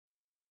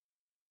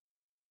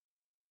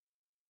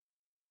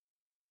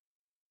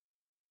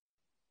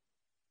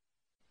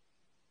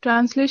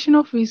Translation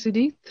of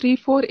VCD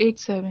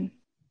 3487.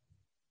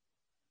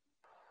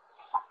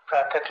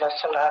 प्रातः class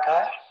चल रहा था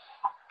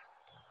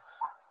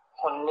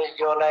 19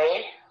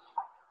 जुलाई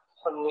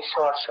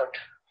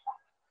 1968।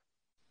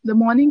 The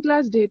morning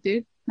class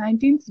dated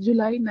 19th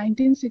July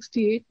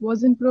 1968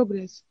 was in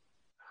progress.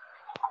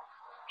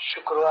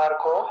 शुक्रवार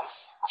को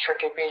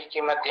छठे पेज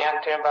की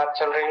मध्यांत में बात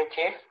चल रही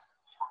थी।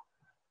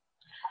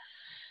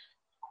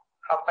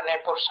 अपने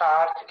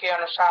पुरुषार्थ के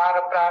अनुसार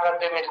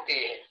प्रारब्ध मिलती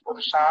है,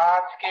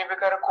 पुरुषार्थ के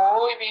बगैर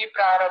कोई भी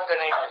प्रारब्ध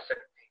नहीं मिल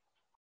सकती।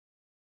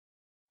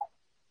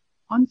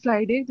 On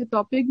Friday, the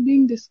topic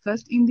being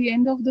discussed in the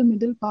end of the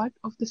middle part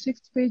of the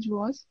 6th page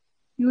was,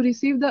 you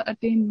receive the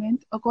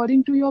attainment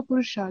according to your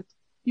Purusharth.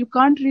 You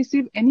can't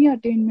receive any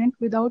attainment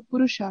without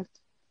Purusharth.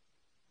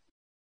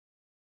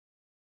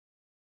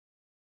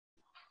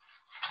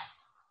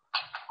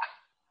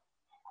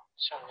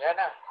 समझा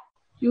ना?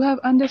 You have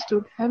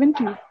understood, haven't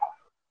you?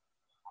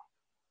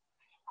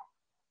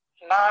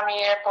 नाम ही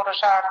है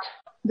पुरुषार्थ।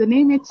 The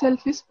name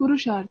itself is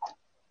Purusharth.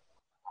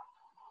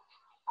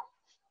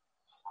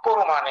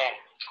 पुरु माने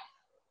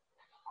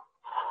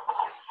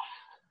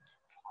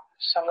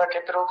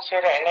संगठित रूप से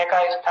रहने का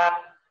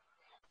स्थान।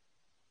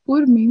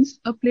 Pur means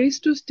a place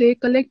to stay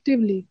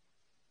collectively.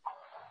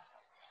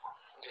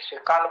 जैसे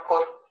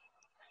Kanpur,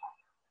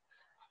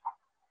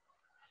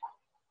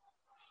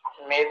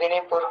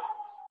 Medinipur.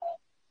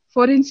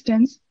 For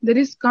instance, there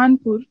is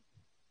Kanpur,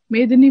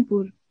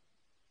 Medinipur.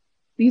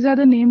 These are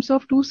the names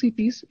of two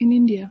cities in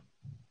India.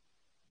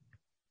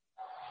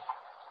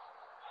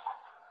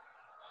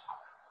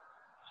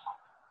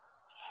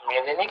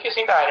 मेदिनी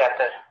किसे कहा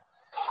जाता है?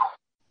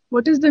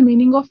 What is the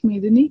meaning of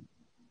Medini?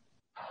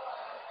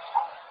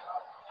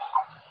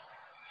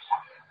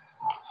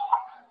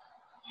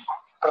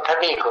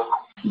 पृथ्वी को।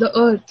 The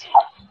earth.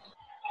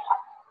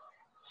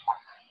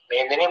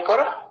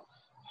 मेदिनीपुर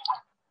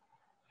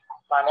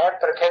माने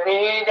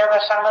पृथ्वी जब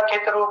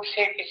संगठित रूप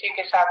से किसी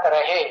के साथ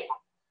रहे।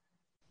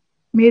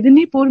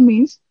 Medinipur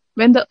means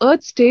when the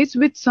earth stays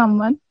with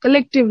someone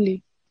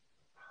collectively.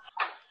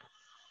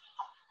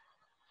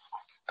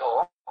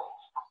 तो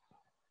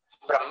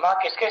ब्रह्मा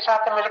किसके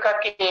साथ मिलकर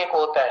के एक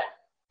होता है?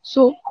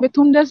 So, with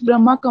whom does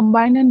Brahma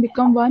combine and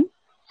become one?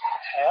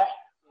 है?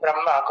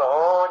 ब्रह्मा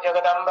कहो,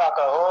 जगदम्बा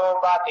कहो,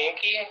 बात एक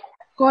ही है।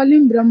 Call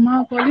him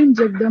Brahma, call him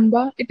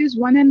Jagdamba, it is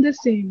one and the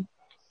same.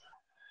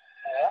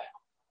 है?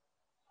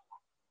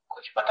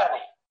 कुछ पता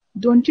नहीं।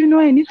 Don't you know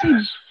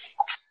anything?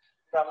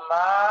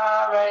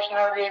 Brahma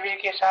Vaishno Devi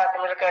के साथ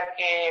मिलकर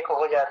के एक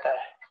हो जाता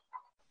है।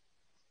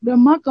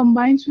 Brahma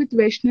combines with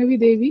Vaishnavi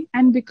Devi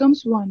and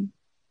becomes one.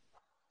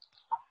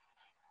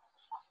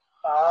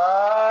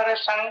 और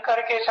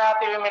शंकर के साथ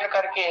भी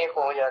मिलकर के एक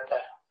हो जाता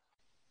है।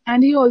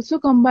 And he also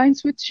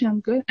combines with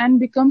Shankar and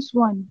becomes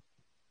one.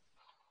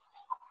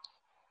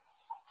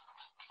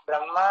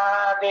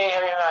 Brahma देह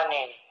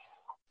अभिमानी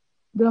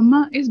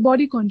Brahma is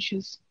body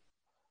conscious.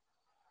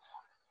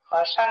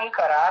 और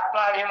शंकर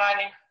आत्मा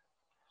अभिमानी,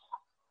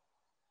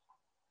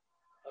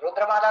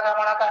 रुद्रमाला का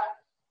मणा का।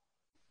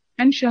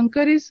 And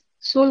Shankar is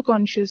soul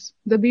conscious,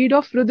 the bead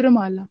of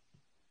Rudramala.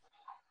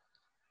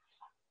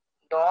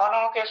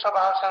 दोनों के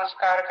स्वभाव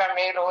संस्कार का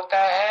मेल होता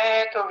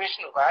है तो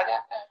विष्णु कहा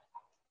जाता है।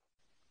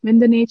 When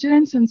the nature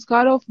and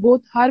sanskar of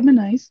both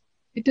harmonize,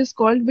 it is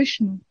called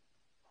Vishnu.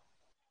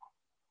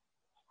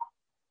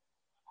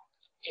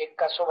 एक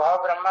का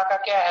स्वभाव ब्रह्मा का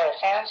क्या है?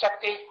 सहन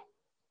शक्ति।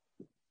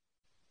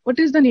 What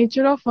is the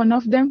nature of one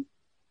of them?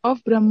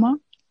 Of Brahma,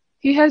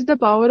 he has the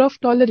power of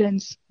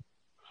tolerance.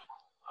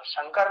 और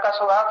शंकर का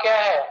स्वभाव क्या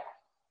है?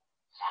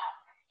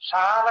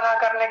 सामना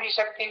करने की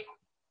शक्ति।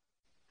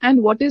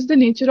 And what is the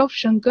nature of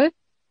Shankar?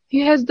 He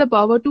has the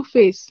power to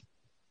face.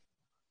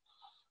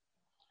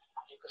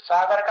 एक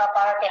सागर का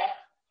पार्ट है,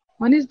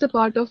 One is the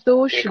part of the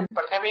ocean, एक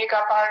पृथ्वी का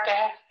पार्ट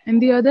है, and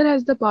the other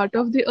has the part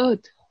of the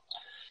earth.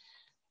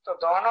 तो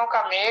दोनों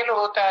का mail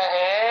होता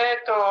है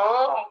तो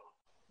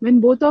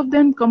When both of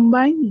them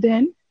combine,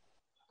 then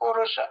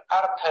पुरुष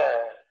अर्थ।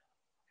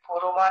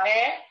 पुरु माने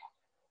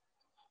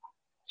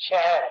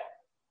शहर,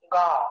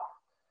 गांव,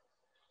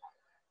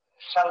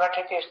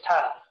 संगठित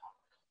स्थान।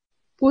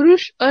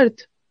 Purush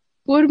Earth.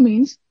 Pur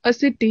means a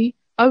city,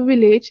 a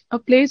village, a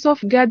place of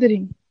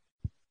gathering.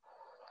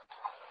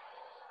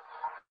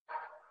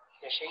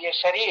 जैसे ये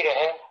शरीर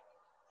है,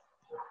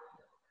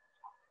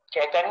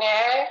 चैतन्य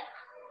है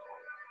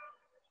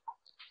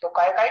तो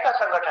काय काय का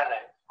संगठन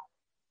है।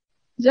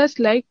 Just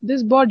like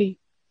this body.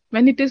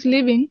 When it is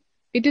living,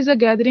 it is a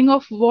gathering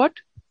of what?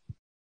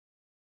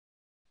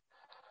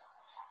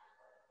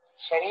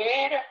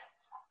 शरीर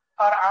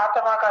और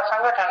आत्मा का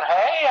संगठन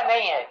है या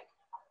नहीं है?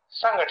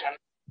 संगठन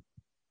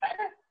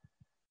है।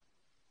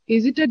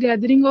 Is it a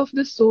gathering of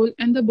the soul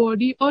and the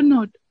body or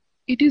not?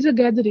 It is a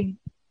gathering.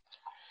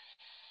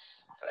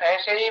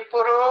 ऐसे ही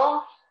पुरु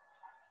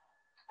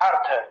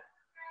अर्थ,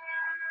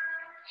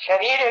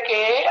 शरीर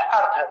के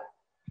अर्थ।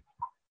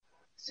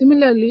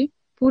 Similarly,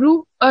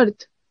 Puru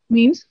Earth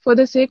means for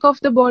the sake of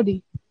the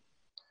body.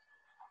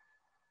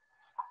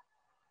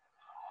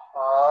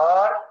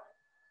 और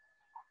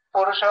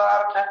पुरुष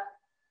अर्थ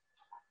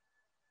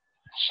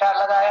श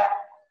लगाया,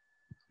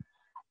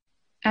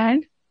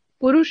 and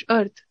Purush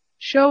Earth,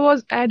 Sh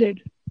was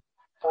added.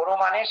 पूर्व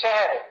माने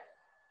शहर,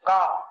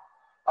 गांव,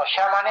 और श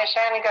माने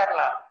शयन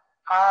करना,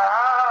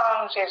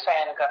 आराम से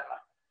शयन करना।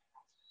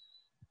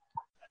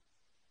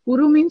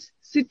 Puru means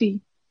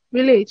city,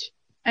 village,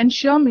 and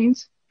Sh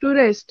means to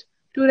rest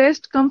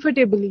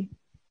comfortably.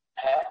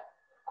 है,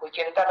 कोई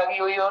चिंता लगी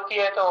हुई होती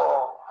है तो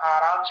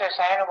आराम से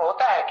शयन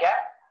होता है क्या?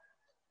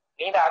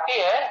 नींद आती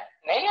है?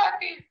 नहीं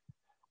आती।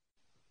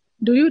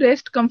 Do you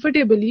rest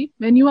comfortably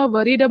when you are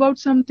worried about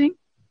something?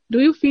 Do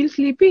you feel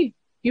sleepy?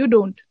 You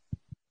don't.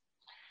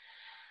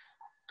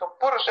 तो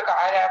पुरुष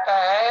कहा जाता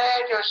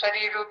है जो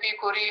शरीर रूपी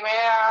कुरी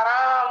में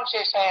आराम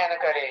से शयन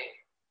करे।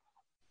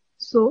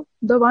 So,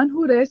 the one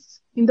who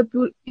rests in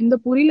the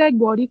puri-like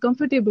body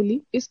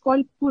comfortably is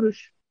called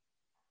Purush.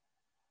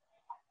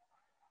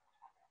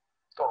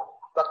 तो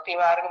भक्ति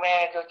मार्ग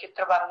में जो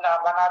चित्र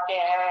बनाते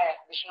हैं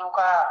विष्णु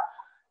का,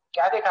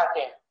 क्या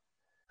दिखाते हैं?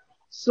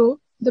 So,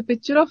 the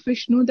picture of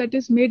Vishnu that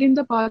is made in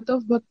the path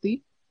of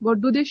bhakti,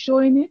 what do they show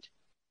in it?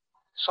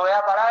 सोया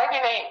पड़ा है कि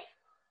नहीं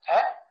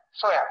है?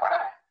 सोया पड़ा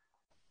है।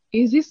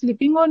 Is he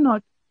sleeping or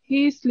not?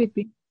 He is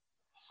sleeping.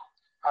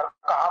 और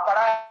कहाँ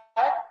पड़ा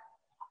है?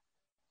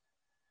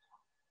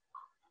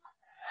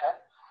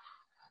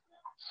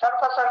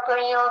 सर्प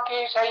सर्पणियों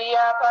की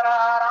शैया पर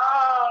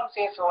आराम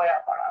से सोया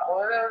पड़ा,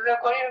 और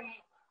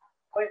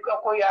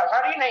कोई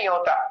असर ही नहीं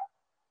होता।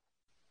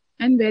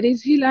 And where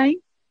is he lying?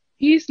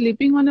 He is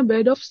sleeping on a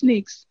bed of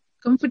snakes,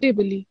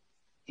 comfortably.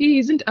 He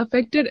isn't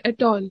affected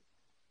at all.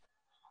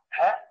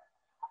 है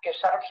कि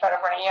सर्प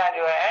सर्पणियां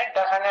जो है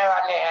डसने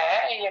वाले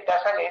हैं, ये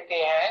डस लेते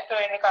हैं तो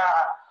इनका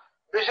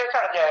विष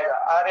चढ़ जाएगा।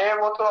 अरे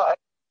वो तो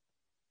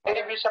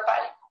विष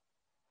पाए।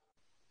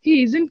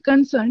 He isn't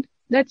concerned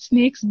that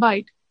snakes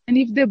bite, and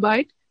if they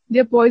bite,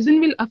 their poison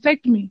will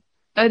affect me.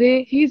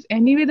 Arey, he is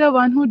anyway the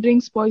one who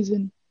drinks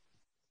poison.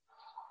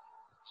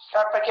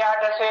 सर्प क्या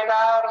डसेगा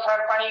और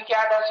सर्पणी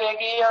क्या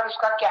डसेगी और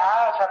उसका क्या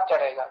असर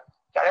चढ़ेगा?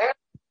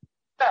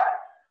 चढ़ेगा?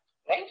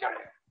 नहीं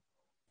चढ़ेगा।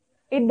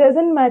 It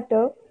doesn't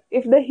matter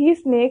if the he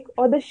snake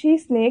or the she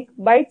snake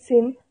bites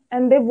him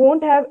and they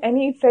won't have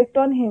any effect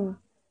on him.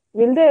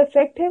 Will they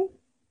affect him?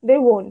 They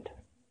won't.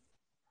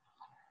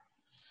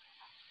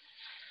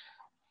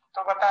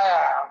 तो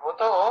बताया वो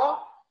तो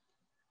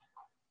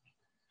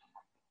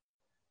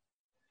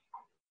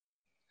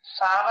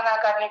सामना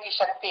करने की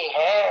शक्ति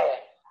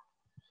है।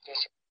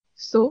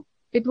 So,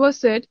 it was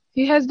said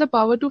he has the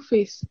power to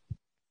face.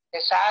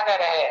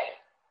 सागर है,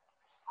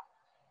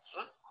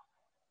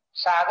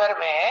 सागर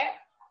में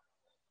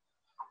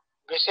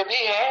विष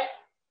भी है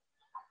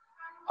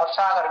और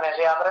सागर में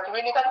से अमृत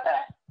भी निकलता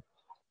है।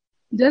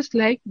 Just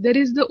like there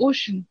is the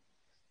ocean.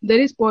 There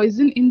is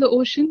poison in the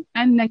ocean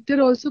and nectar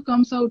also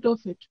comes out of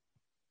it.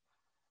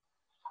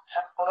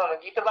 उन्होंने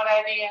गीत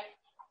बनाए दिए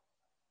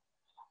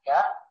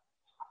क्या?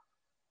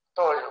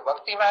 तो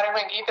भक्ति मार्ग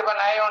में गीत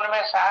बनाए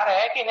उनमें सार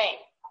है कि नहीं?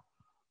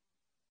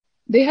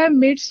 They have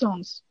made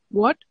songs.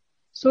 What?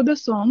 So the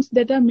songs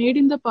that are made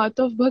in the path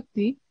of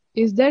bhakti,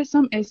 is there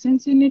some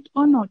essence in it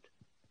or not?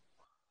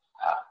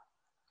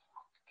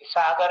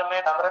 सागर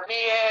में अमृत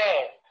भी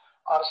है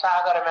और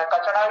सागर में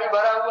कचरा भी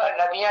भरा हुआ है।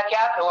 नदियां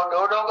क्या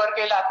ढो ढो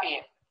करके लाती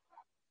हैं?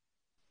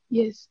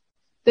 Yes,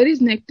 there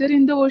is nectar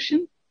in the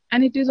ocean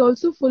and it is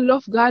also full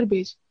of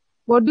garbage.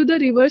 What do the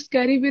rivers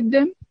carry with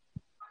them?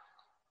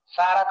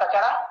 सारा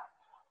कचरा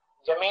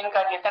जमीन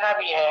का जितना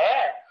भी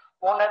है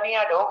वो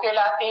नदियां ढो के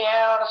लाती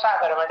हैं और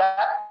सागर में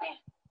डालती हैं।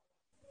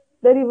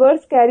 The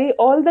rivers carry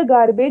all the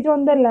garbage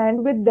on the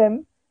land with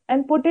them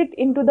and put it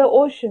into the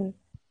ocean.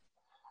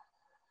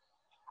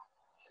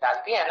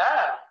 डालती है ना?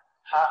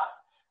 हाँ,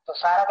 तो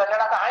सारा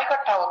कचरा कहाँ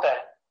इकट्ठा होता है?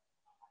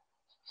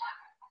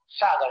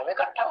 सागर में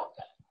इकट्ठा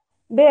होता है।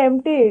 They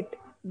empty it,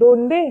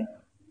 don't they?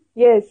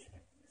 Yes.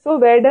 So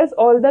where does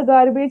all the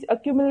garbage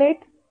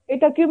accumulate?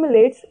 It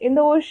accumulates in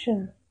the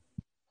ocean.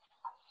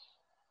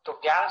 तो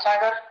ज्ञान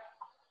सागर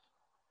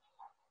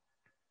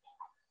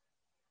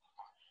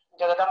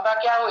जगदम्बा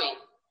क्या हुई?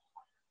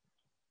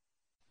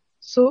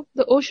 So,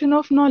 the ocean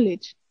of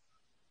knowledge.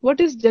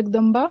 What is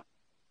Jagdamba?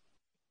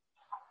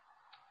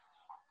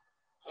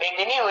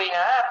 मेदिनी हुई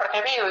ना,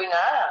 पृथ्वी हुई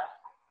ना।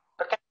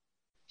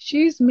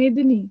 She is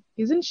Medini,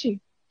 isn't she?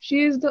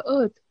 She is the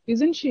earth,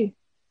 isn't she?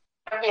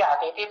 भी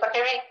आती थी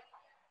पृथ्वी,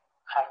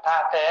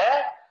 अर्थात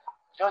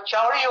जो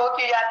चौड़ी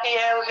होती जाती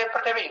है उसे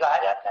पृथ्वी कहा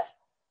जाता है।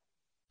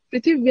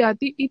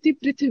 Prithivyati iti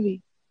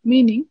Prithvi,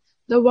 meaning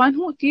the one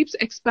who keeps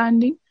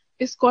expanding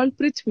is called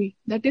Prithvi,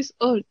 that is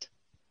earth.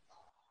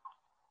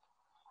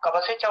 कब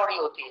से चौड़ी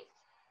होती है?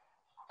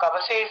 कब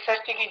से इस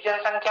सृष्टि की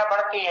जनसंख्या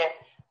बढ़ती है?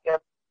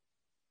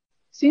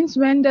 Since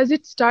when does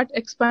it start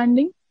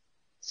expanding?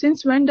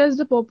 Since when does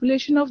the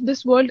population of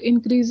this world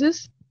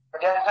increases?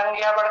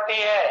 जनसंख्या बढ़ती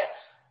है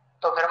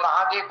तो फिर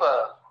महाद्वीप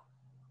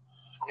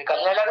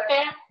निकलने लगते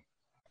हैं।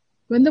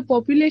 When the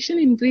population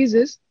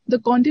increases, the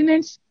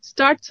continents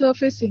start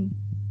surfacing.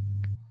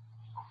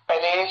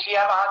 पहले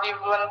एशिया महाद्वीप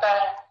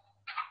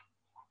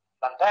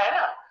बनता है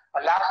ना,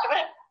 और लास्ट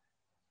में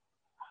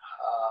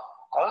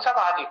कौन सा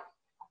महाद्वीप?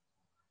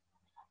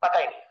 पता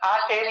ही नहीं।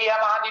 ऑस्ट्रेलिया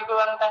महाद्वीप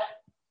बनता है।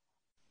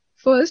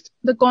 First,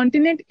 the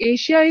continent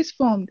Asia is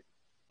formed.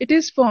 It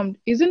is formed,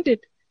 isn't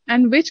it?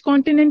 And which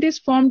continent is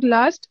formed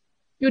last?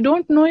 You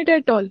don't know it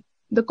at all.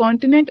 The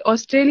continent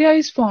Australia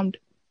is formed.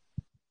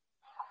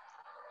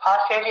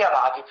 Australia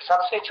महाद्वीप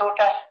सबसे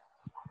छोटा है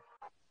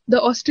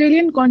The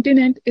Australian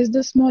continent is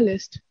the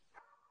smallest.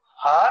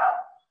 और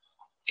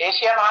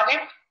Asia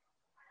महाद्वीप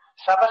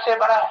सबसे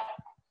बड़ा है।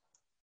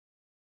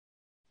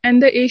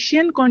 And the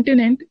Asian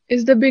continent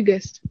is the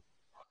biggest.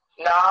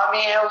 नाम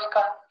ही है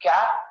उसका क्या?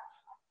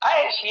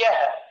 एशिया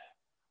है,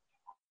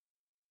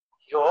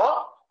 जो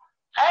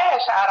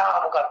ऐसा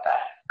आराम करता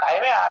है, काय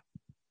में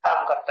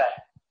आराम करता है।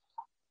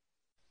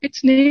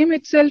 Its name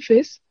itself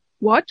is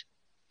what?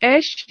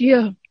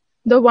 Asia,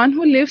 the one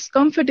who lives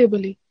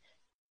comfortably.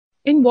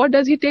 In what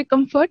does he take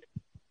comfort?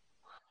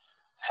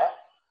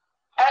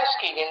 ऐश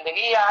की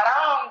जिंदगी,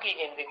 आराम की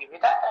जिंदगी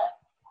बिताता है।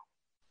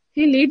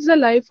 He leads a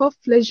life of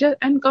pleasure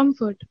and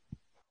comfort.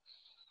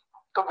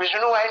 तो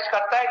विष्णु ऐश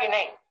करता है कि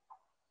नहीं?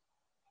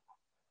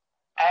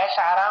 ऐश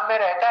आराम में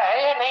रहता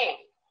है या नहीं?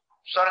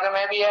 स्वर्ग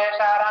में भी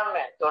ऐश आराम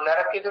में, तो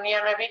नरक की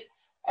दुनिया में भी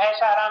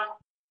ऐश आराम।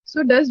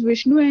 So does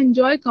Vishnu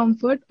enjoy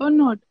comfort or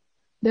not?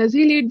 Does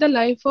he lead the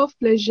life of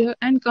pleasure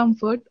and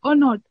comfort or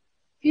not?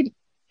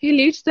 He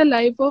leads the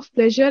life of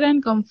pleasure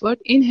and comfort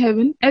in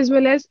heaven as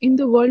well as in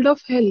the world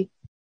of hell.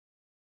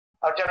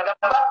 और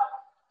जगदम्बा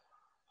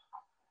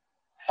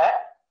है,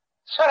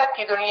 स्वर्ग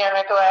की दुनिया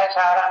में तो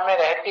ऐसा आराम में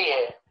रहती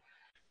है।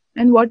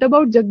 And what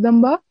about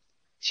Jagdamba?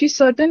 She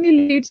certainly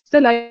leads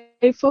the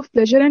life of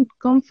pleasure and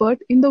comfort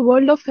in the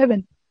world of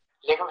heaven.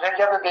 लेकिन फिर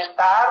जब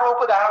विस्तार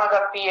रूप धारण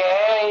करती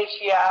है,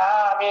 एशिया,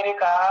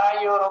 अमेरिका,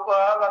 यूरोप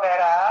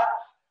वगैरह,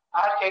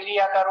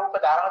 ऑस्ट्रेलिया का रूप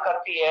धारण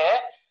करती है,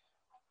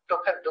 तो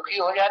फिर दुखी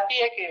हो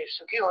जाती है कि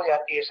सुखी हो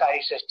जाती है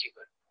सारी सृष्टि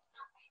पर?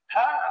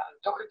 हाँ,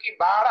 दुख की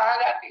बाढ़ आ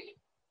जाती है।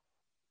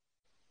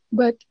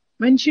 But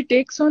when she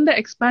takes on the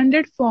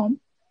expanded form,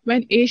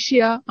 when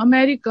Asia,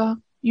 America,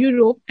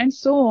 Europe, and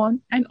so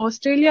on, and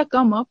Australia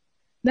come up,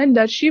 then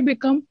does she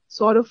become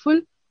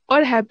sorrowful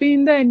or happy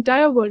in the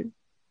entire world?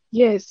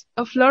 Yes,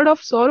 a flood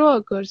of sorrow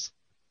occurs.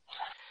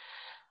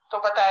 तो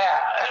बताया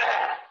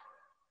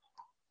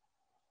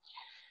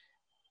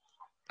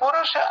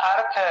पुरुष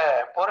अर्थ,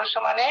 पुरुष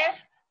माने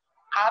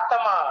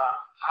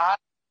आत्मा।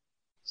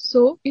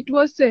 So it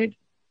was said,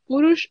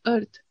 Purush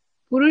Earth.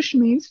 Purush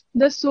means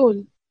the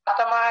soul.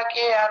 आत्मा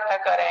के अर्थ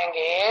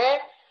करेंगे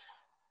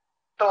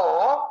तो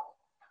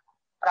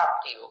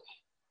प्राप्ति होगी,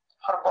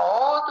 और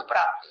बहुत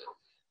प्राप्ति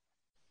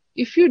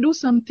होगी। If you do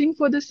something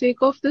for the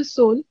sake of the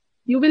soul,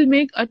 you will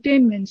make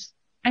attainments,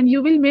 and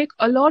you will make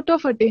a lot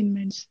of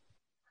attainments.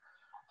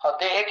 और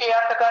देह के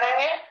अर्थ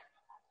करेंगे,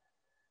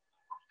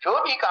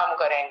 जो भी काम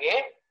करेंगे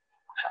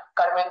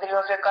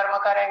कर्मेंद्रियों से कर्म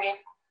करेंगे।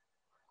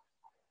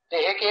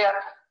 देह के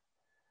अर्थ,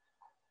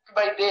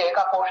 भाई देह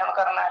का पोषण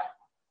करना है,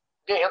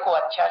 देह को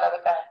अच्छा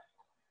लगता है,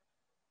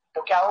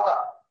 तो क्या होगा?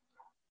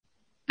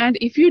 And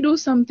if you do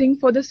something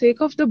for the sake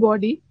of the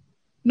body,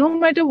 no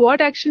matter what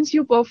actions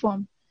you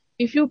perform,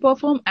 if you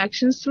perform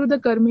actions through the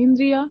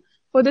karmendriya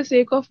for the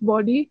sake of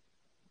body,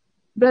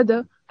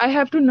 brother, I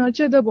have to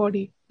nurture the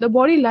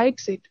body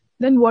likes it,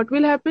 then what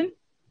will happen?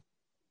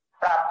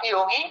 प्राप्ति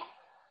होगी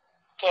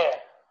कि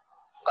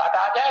घाटा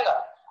आ जाएगा,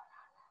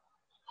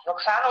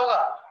 नुकसान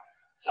होगा,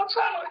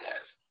 नुकसान हो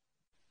जाएगा।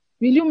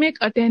 Will you make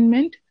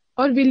attainment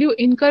or will you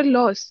incur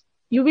loss?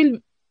 You will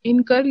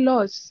incur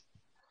loss.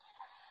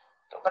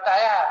 तो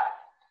बताया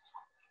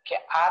कि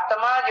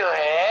आत्मा जो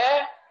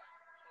है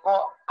वो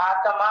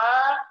आत्मा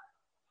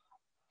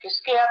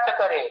किसके अर्थ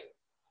करे?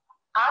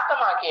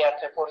 आत्मा के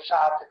अर्थ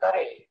पुरुषार्थ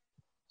करे।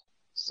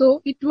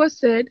 So it was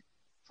said,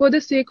 for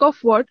the sake of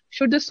what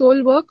should the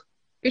soul work?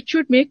 It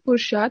should make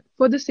purusharth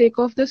for the sake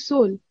of the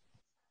soul.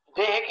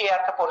 देह के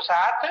अर्थ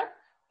पुरुषार्थ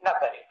न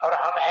करे। और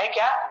हम हैं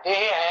क्या?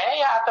 देह है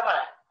या आत्मा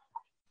है?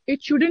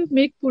 It shouldn't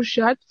make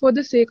purusharth for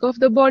the sake of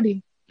the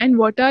body. And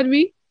what are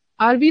we?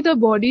 Are we the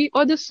body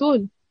or the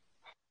soul?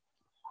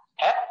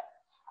 है?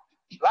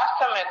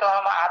 वास्तव में तो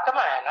हम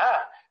आत्मा है ना।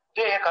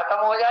 देह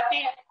खत्म हो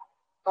जाती है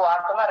तो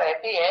आत्मा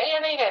रहती है या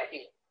नहीं रहती?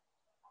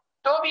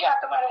 तो भी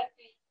आत्मा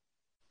रहती है।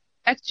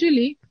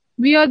 Actually,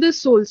 we are the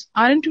souls,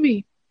 aren't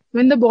we?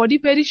 When the body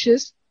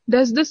perishes,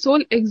 does the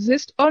soul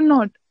exist or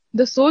not?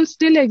 The soul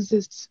still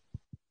exists.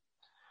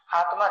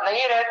 आत्मा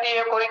नहीं रहती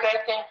है कोई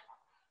कहते हैं,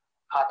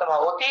 आत्मा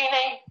होती ही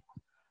नहीं।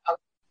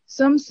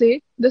 Some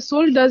say the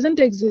soul doesn't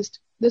exist.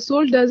 The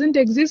soul doesn't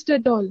exist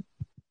at all.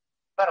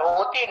 पर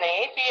होती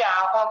नहीं तो ये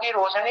आंखों की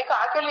रोशनी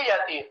कहाँ चली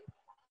जाती है?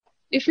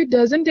 If it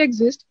doesn't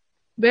exist,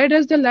 where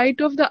does the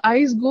light of the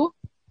eyes go?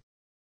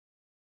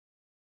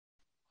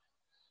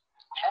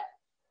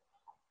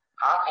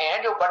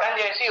 आंखें जो बटन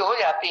जैसी हो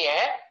जाती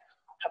हैं,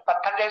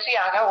 पत्थर जैसी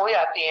आंखें हो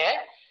जाती हैं,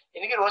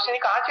 इनकी रोशनी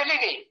कहाँ चली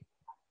गई?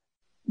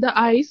 The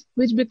eyes,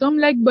 which become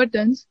like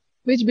buttons,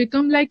 which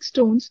become like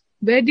stones,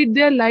 where did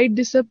their light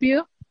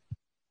disappear?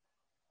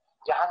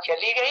 जहाँ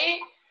चली गई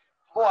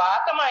वो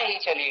आत्मा ही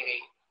चली गई।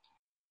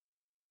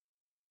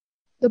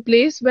 The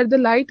place where the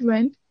light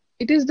went,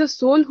 it is the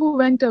soul who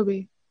went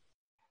away.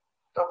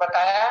 तो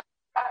बताया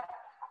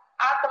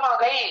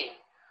गई,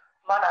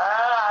 मन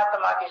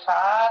आत्मा के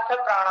साथ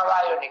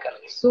प्राणवायु निकल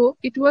गई। So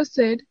it was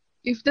said,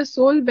 if the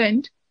soul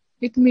went,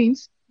 it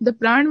means the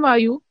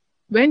pranvayu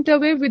went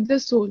away with the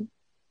soul.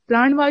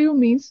 Pranvayu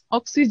means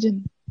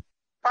oxygen.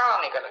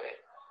 प्राण निकल गए,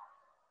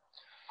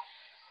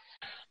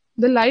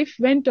 The life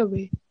went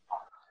away.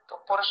 तो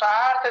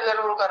पुरुषार्थ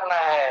जरूर करना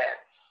है।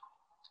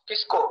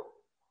 किसको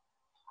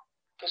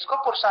किसको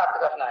पुरुषार्थ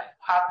करना है?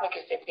 आत्मा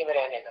की स्थिति में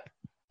रहने का।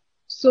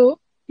 So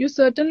you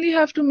certainly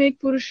have to make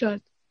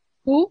purusharth.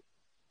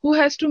 Who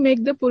has to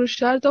make the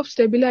purusharth of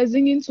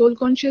stabilizing in soul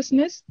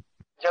consciousness?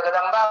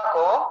 Jagdamba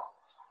को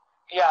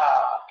या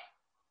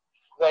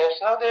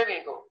वैष्णव देवी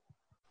को?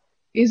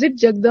 Is it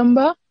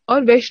Jagdamba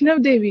or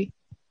Vaishnav Devi?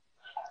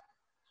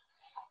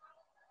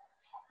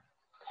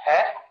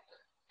 है,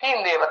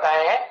 तीन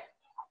देवताएं हैं।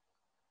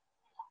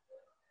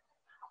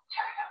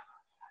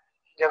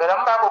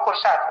 जगदम्बा को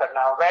पुरुषार्थ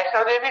करना हो,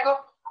 वैष्णव देवी को?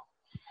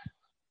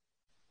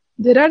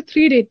 There are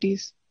three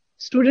deities.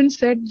 Student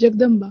said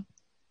Jagdamba.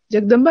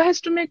 Jagdamba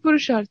has to make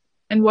purusharth.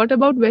 And what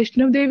about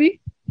Vaishnav Devi?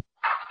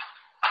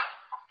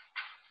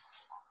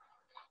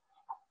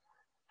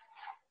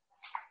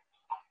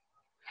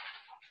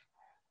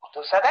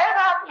 तो सदैव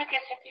आत्मा की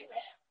स्थिति में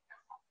है।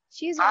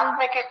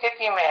 आत्मा की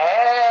स्थिति में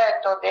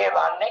है तो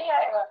देहभान नहीं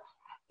आएगा।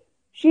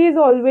 She is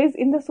always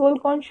in the soul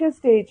conscious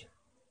stage.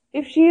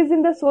 If she is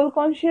in the soul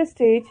conscious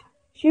stage,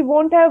 she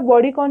won't have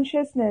body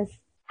consciousness.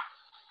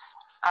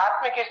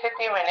 आत्मा की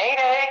स्थिति में नहीं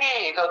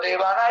रहेगी तो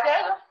देहभान आ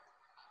जाएगा,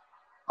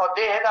 और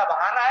देह का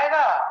भान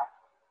आएगा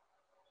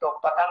तो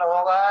पतन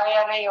होगा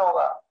या नहीं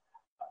होगा,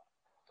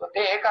 तो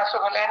देह का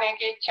सुख लेने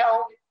की इच्छा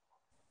होगी।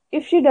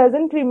 If she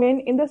doesn't remain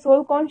in the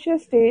soul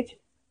conscious stage,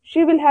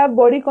 she will have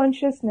body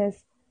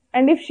consciousness.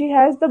 And if she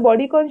has the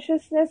body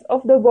consciousness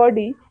of the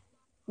body,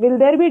 will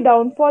there be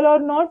downfall or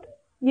not?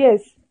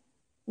 Yes.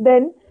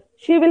 Then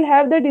she will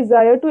have the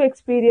desire to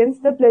experience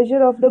the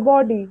pleasure of the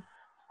body.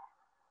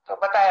 तो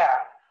बताया,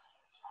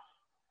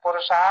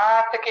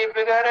 पुरुषार्थ के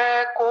बगैर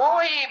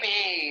कोई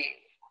भी,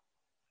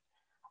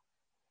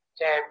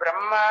 चाहे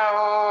ब्रह्मा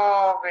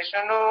हो,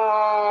 विष्णु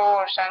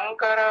हो,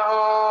 शंकर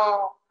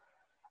हो,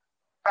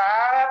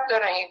 प्रारब्ध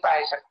नहीं पा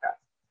सकता।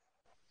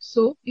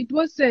 So it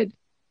was said,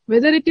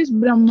 whether it is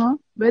Brahma,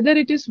 whether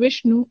it is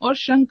Vishnu or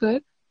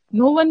Shankar,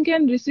 no one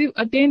can receive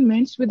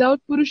attainments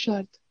without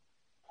purusharth.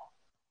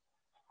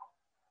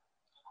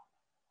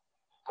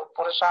 तो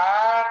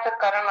पुरुषार्थ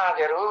करना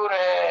जरूर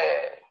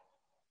है।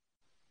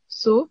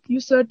 So you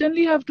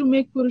certainly have to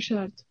make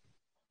purusharth.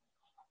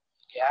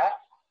 क्या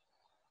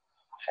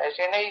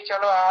ऐसे नहीं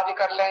चलो आज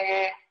कर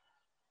लेंगे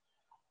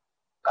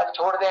कल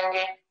छोड़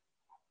देंगे,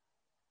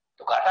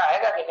 तो घाटा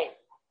आएगा कि नहीं?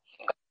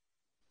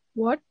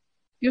 What?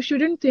 You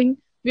shouldn't think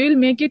we will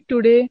make it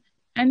today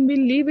and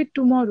we'll leave it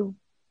tomorrow.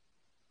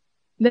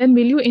 Then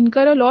will you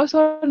incur a loss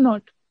or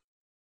not?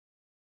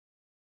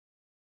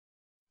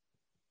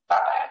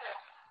 घाटा आएगा।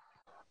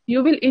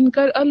 You will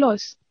incur a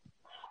loss.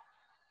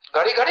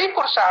 घड़ी घड़ी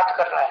पुरुषार्थ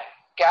करना है।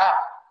 क्या?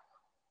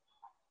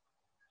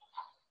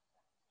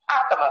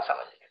 आत्मा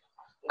समझ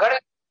घड़ी।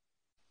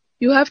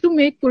 You have to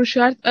make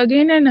purusharth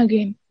again and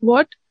again.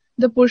 What?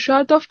 The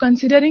purusharth of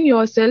considering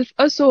yourself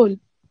a soul.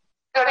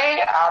 घड़ी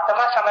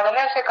आत्मा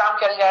समझने से काम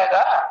चल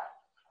जाएगा।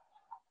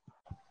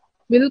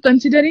 Will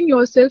considering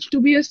yourself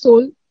to be a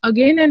soul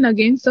again and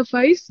again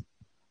suffice?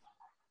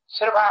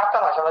 सिर्फ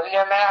आत्मा समझ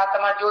लिया मैं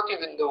आत्मा ज्योति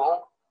बिंदु हूँ,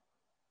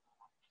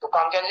 तो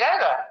काम चल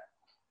जाएगा?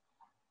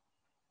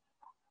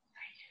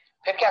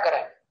 फिर क्या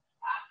करें?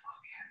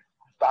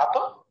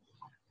 पाप।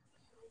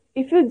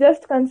 If you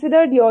just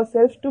considered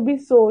yourself to be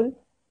soul,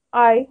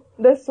 I,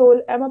 the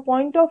soul, am a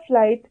point of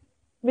light,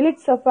 will it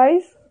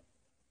suffice?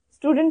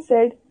 Student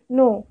said,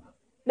 no.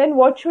 Then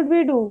what should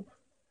we do?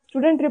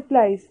 Student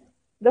replies,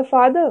 the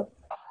Father.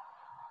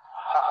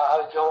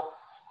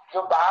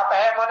 जो बाप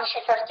है मनुष्य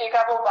सृष्टि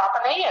का, वो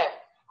बाप नहीं है।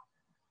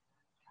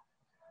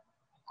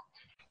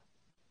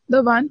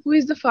 The one who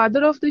is the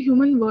father of the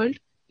human world,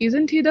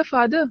 isn't he the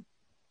father?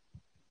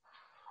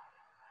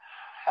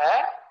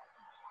 है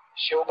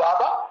शिव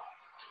बाबा,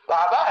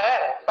 बाबा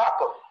है बाप।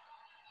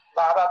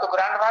 बाबा तो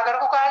ग्रैंडफादर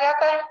को कहा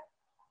जाता है।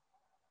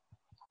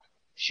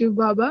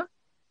 Shivbaba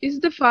is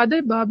the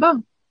father Baba.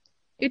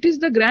 It is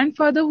the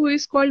grandfather who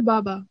is called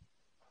Baba.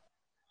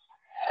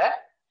 है?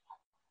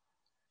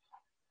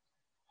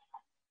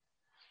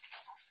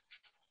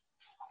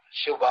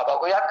 शिव बाबा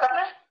को याद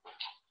करना है।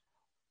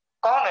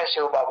 कौन है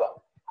शिव बाबा?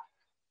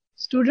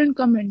 Student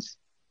comments.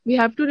 We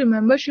have to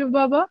remember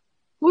Shivbaba.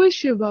 Who is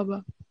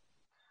Shivbaba?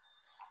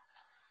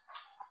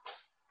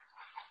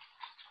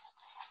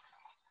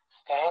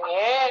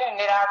 कहेंगे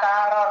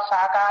निराकार और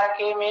साकार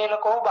के मेल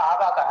को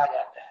बाबा कहा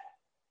जाता है।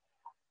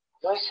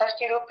 जो इस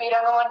सृष्टि रूपी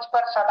रंगमंच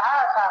पर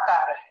सदा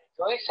साकार है,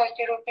 जो इस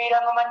सृष्टि रूपी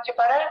रंगमंच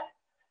पर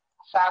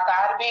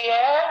साकार भी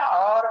है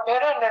और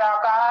फिर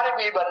निराकार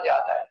भी बन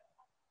जाता है।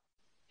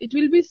 It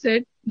will be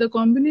said the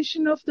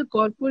combination of the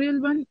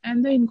corporeal one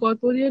and the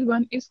incorporeal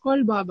one is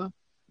called Baba.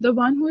 The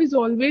one who is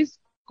always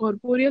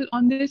corporeal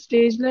on this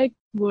stage-like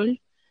world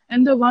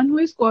and the one who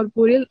is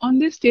corporeal on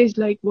this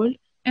stage-like world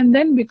and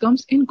then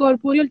becomes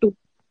incorporeal too.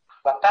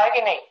 बनता है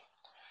कि नहीं?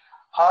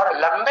 और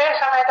लंबे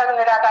समय तक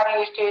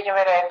निराकारी stage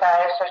में रहता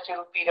है सृष्टि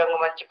रूपी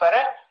रंगमंच पर,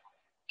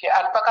 कि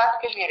अल्पकाल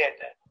के लिए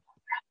रहता है?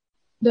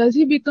 Does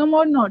he become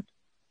or not?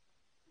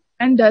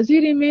 And does he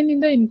remain in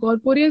the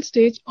incorporeal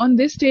stage on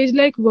this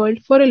stage-like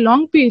world for a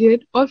long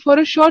period or for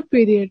a short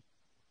period?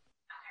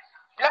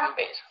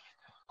 लंबे।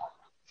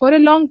 For a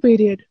long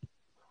period.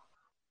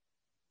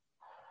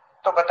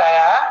 तो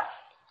बताया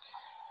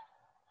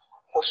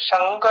उस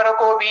शंकर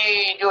को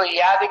भी जो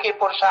याद के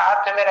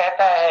पुरुषार्थ में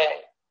रहता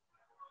है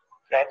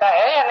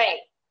या नहीं?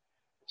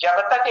 जब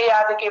तक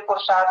याद के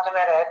पुरुषार्थ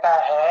में रहता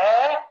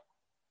है,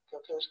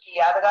 क्योंकि उसकी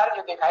यादगार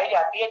जो दिखाई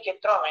जाती है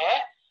चित्रों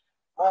में,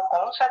 वो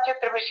कौन सा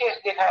चित्र विशेष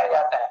दिखाया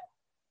जाता है?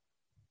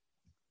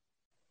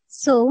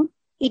 So,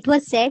 it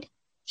was said,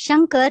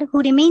 Shankar,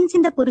 who remains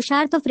in the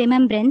Purusharth of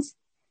remembrance,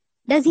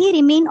 does he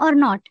remain or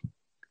not?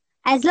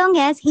 As long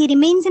as he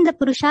remains in the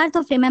Purusharth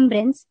of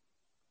remembrance,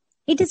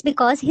 it is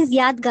because his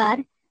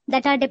Yadgar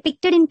that are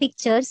depicted in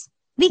pictures.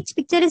 Which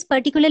picture is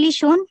particularly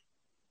shown?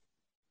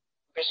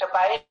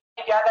 विषपाई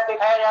ज्यादा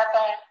दिखाया जाता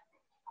है,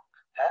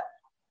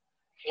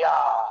 या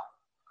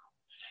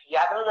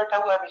याद में बैठा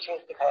हुआ विशेष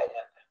दिखाया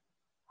जाता है?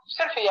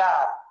 सिर्फ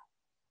याद।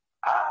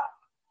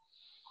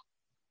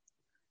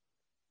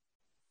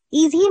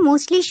 Is he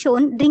mostly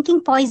shown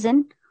drinking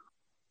poison,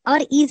 or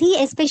is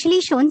he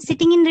especially shown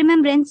sitting in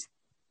remembrance?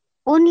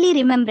 Only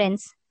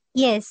remembrance.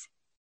 Yes.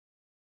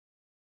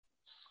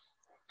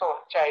 तो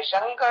चाहे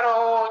शंकर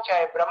हो,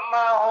 चाहे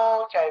ब्रह्मा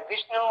हो, चाहे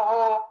विष्णु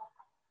हो,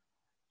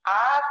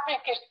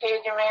 आत्मिक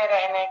स्टेज में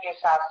रहने के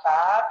साथ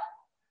साथ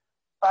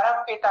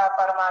परमपिता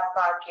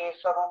परमात्मा के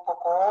स्वरूप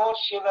को,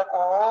 शिव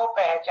को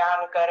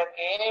पहचान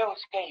करके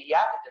उसके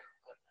याद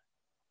जरूर करना।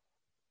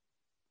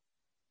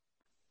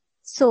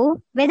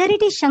 So, whether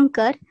it is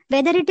Shankar,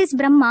 whether it is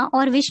Brahma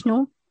or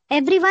Vishnu,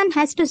 everyone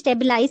has to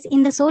stabilize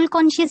in the soul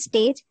conscious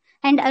stage,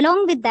 and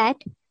along with that,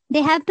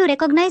 they have to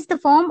recognize the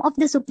form of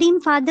the Supreme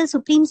Father,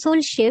 Supreme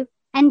Soul Shiv,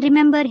 and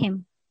remember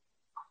him.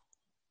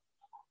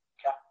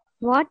 क्या?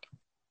 What?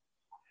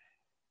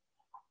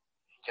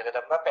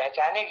 Jagdamba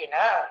पहचानेगी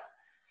ना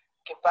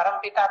कि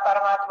परमपिता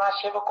परमात्मा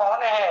शिव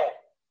कौन है?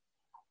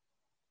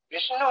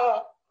 विष्णु,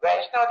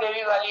 वैष्णव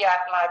देवी वाली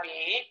आत्मा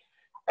भी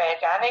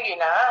पहचानेगी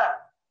ना?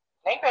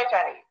 नहीं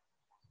पहचानेगी?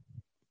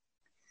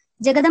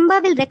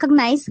 Jagadamba will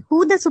recognize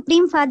who the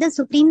Supreme Father,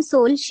 Supreme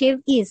Soul Shiv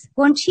is,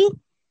 won't she?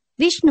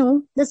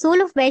 Vishnu, the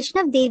soul of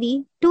Vaishnav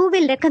Devi, too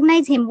will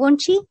recognize him,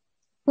 won't she?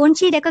 Won't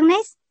she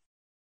recognize?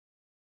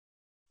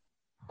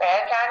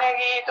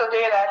 पहचानेगी तो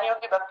देहधारियों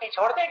की भक्ति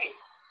छोड़ देगी?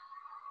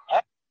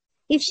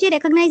 If she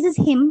recognizes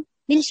him,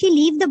 will she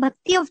leave the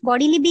bhakti of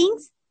bodily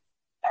beings?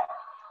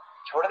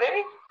 छोड़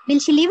देगी? Will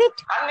she leave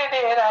it? अन्य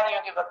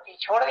देहधारियों की भक्ति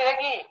छोड़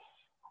देगी।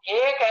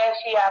 एक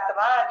ऐसी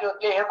आत्मा जो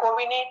देह को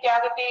भी नहीं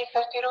त्यागती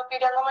सृष्टि रूपी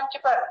रंगमंच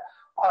पर,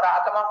 और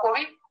आत्मा को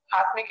भी,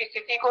 आत्मिक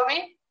स्थिति को भी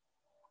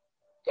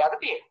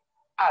त्यागती है,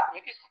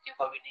 आत्मिक स्थिति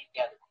को भी नहीं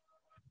त्यागती।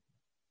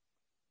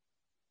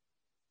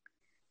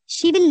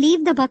 She will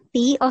leave the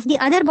bhakti of the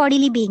other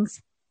bodily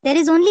beings. There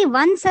is only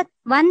one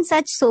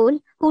such soul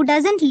who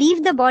doesn't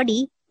leave the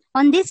body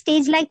on this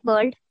stage-like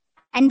world,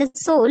 and the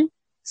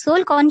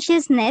soul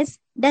consciousness,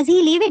 does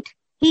he leave it?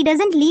 He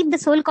doesn't leave the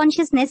soul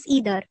consciousness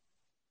either.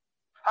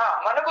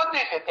 हाँ, मन बुद्धि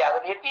से त्याग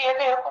देती है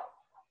देह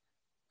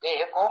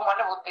को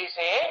मन बुद्धि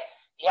से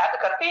याद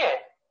करती है।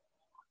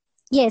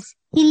 Yes,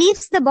 he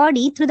leaves the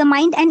body through the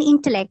mind and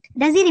intellect.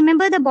 Does he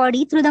remember the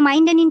body through the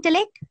mind and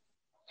intellect?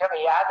 जब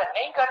याद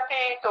नहीं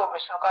करती तो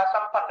विष्णु का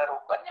संपन्न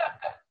रूप बन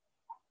जाता है।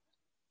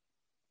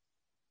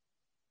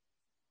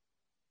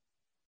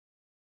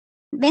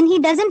 When he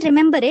doesn't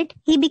remember it,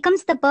 he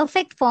becomes the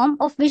perfect form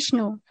of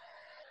Vishnu.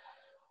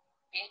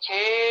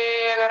 पीछे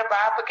अगर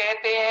बाप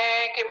कहते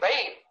हैं कि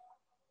भाई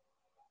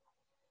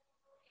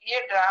ये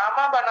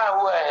ड्रामा बना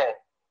हुआ है,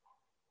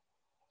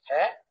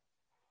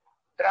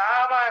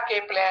 ड्रामा के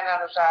प्लान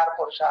अनुसार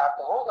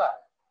पुरुषार्थ होगा।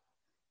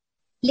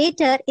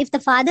 Later, if the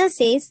father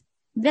says,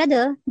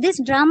 "Brother,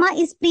 this drama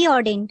is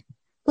preordained.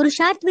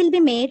 Purusharth will be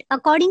made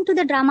according to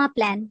the drama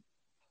plan."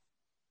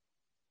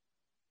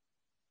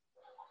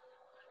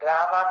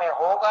 Drama में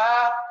होगा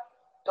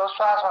तो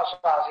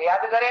श्वास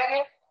याद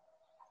करेंगे,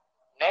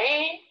 नहीं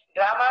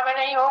ड्रामा में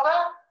नहीं होगा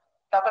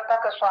तब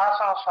तक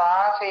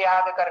श्वास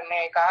याद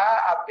करने का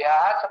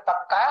अभ्यास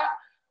पक्का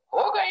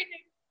होगा ही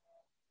नहीं।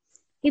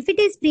 If it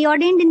is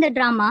preordained in the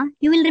drama,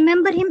 you will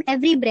remember him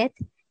every breath.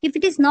 If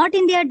it is not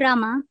in their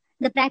drama,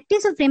 the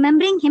practice of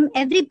remembering him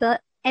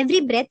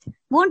every breath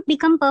won't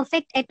become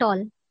perfect at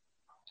all.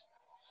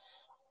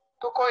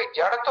 तो कोई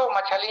जड़ तो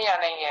मछलियां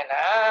नहीं है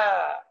ना,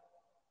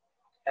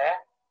 है?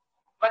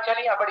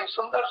 मछलियां बड़ी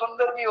सुंदर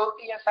सुंदर भी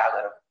होती हैं,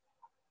 सागर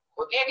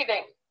होती है कि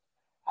नहीं?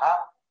 हाँ,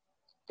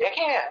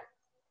 देखिए।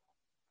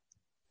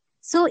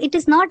 So it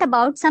is not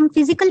about some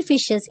physical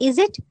fishes, is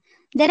it?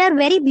 There are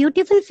very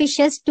beautiful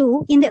fishes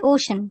too in the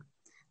ocean.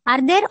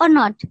 Are there or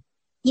not?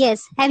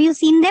 Yes. Have you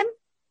seen them?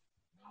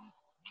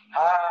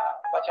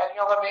 हाँ,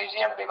 मछलियों का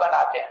म्यूजियम भी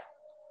बनाते हैं,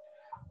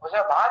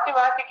 उसमें भांति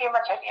भांति की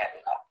मछलियां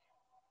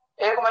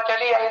दिखाते हैं। एक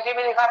मछली ऐसी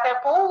भी दिखाते हैं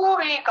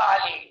पूरी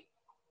काली,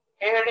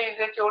 एड़ी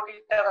से चोटी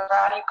तक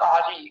सारी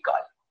Kali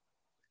Kali,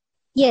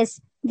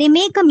 Yes, they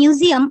make a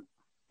museum,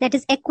 that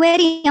is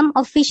aquarium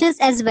of fishes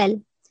as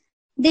well.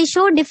 They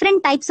show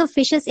different types of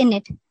fishes in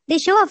it. They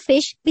show a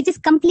fish which is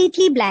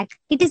completely black.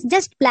 It is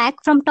just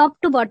black from top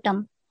to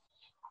bottom.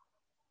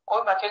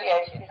 कोई मछली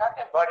ऐसी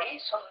दिखाते हैं बड़ी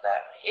सुंदर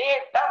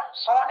एकदम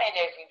सोने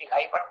जैसी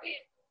दिखाई पड़ती है.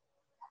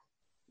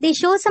 They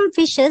show some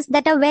fishes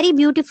that are very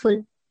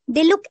beautiful.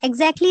 They look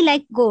exactly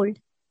like gold.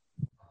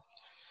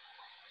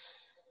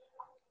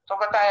 तो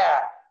बताया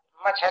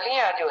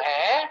मछलियां जो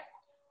हैं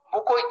वो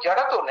कोई जड़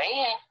तो नहीं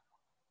है,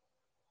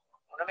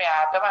 उनमें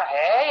आत्मा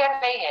है या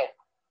नहीं है?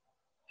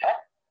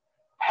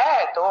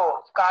 है तो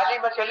काली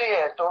मछली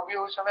है तो भी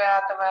उसमें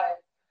आत्मा है,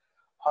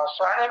 और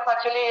स्वर्णिम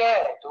मछली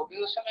है तो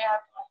भी उसमें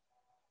आत्मा है.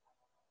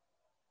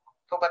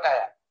 तो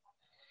बताया.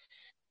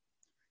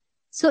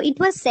 So it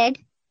was said,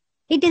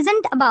 it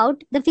isn't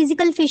about the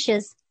physical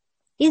fishes.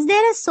 Is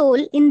there a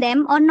soul in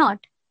them or not?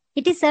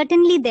 It is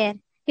certainly there.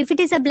 If it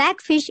is a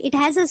black fish, it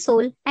has a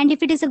soul, and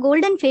if it is a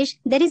golden fish,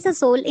 there is a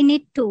soul in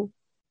it too.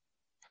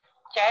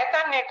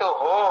 चैतन्य तो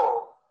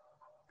हो.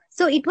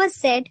 So it was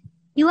said,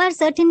 you are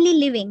certainly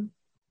living.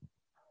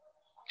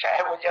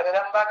 चाहे वो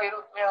जगदम्बा के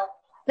रूप में हो,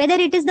 Whether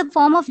it is the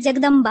form of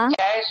Jagdamba,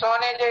 चाहे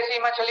सोने जैसी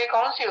मछली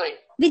कौन सी हुई,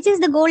 which is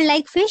the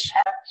gold-like fish,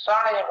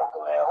 स्वर्ण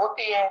युग में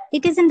होती है,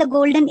 it is in the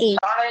golden age.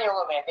 स्वर्ण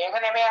युग में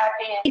देखने में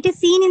आती है. It is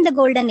seen in the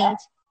golden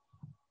age.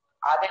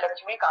 आदि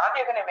लक्ष्मी कहाँ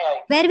देखने में आई?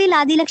 Where will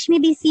Adi Lakshmi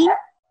be seen?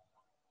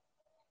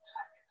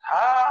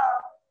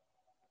 हाँ,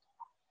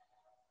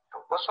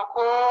 तो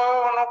उसको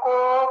उनको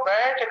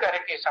बैठ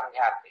करके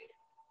समझाते हैं.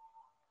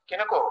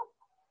 किनको?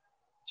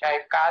 चाहे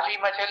काली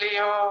मछली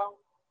हो,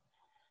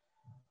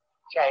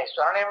 चाहे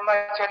स्वर्णिम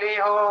मछली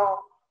हो,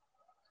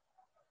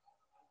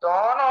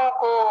 दोनों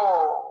को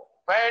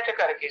बैठ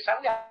करके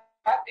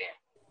समझाते हैं.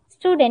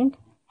 Student,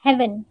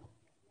 heaven.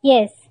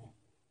 Yes.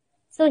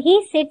 So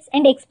he sits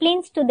and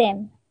explains to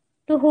them.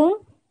 To whom?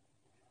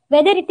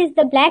 Whether it is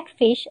the black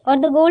fish or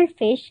the gold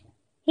fish,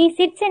 he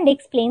sits and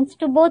explains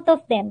to both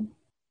of them.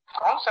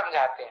 कौन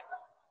समझाते हैं?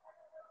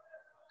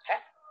 है?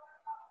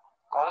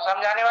 कौन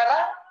समझाने वाला?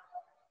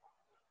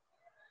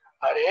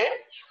 अरे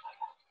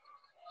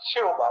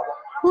शिव बाबा.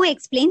 Who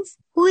explains?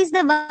 Who is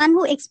the one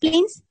who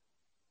explains?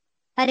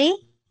 Are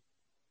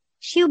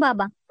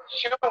Shivbaba.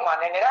 Shiv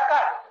माने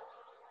निराकार,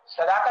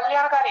 सदा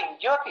कल्याणकारी,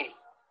 ज्योति,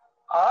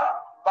 और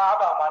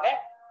बाबा माने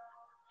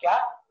क्या?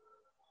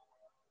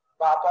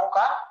 बापों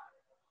का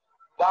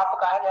बाप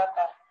कहा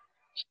जाता है.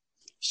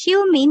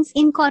 Shiv means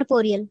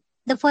incorporeal,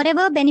 the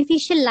forever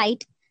beneficial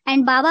light,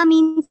 and Baba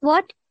means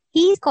what?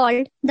 He is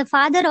called the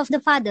father of the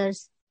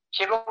fathers.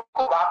 Shiv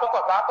को बापों का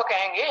बाप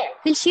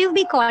कहेंगे? Will Shiv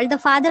be called the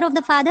father of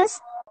the fathers?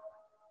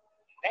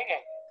 नहीं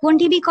कहेंगे.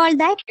 Won't he be called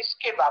that?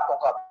 किसके बापों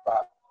का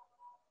बाप?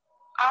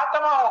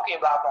 आत्माओं के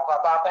बापों का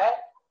बाप है.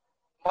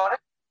 और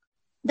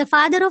The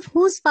father of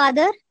whose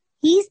father?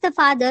 He is the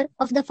father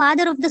of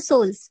the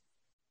souls.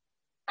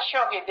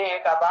 मनुष्यों की देह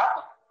का बाप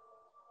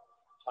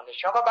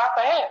मनुष्यों का बाप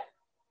है.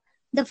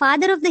 The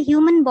father of the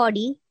human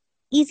body.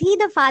 Is he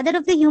the father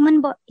of the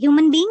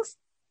human beings?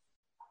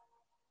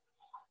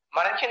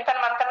 मन चिंतन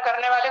मंथन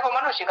करने वाले को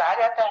मनुष्य कहा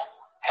जाता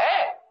है?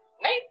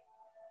 नहीं.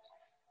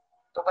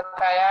 तो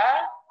बताया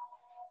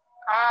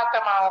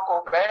आत्माओं को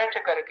बैठ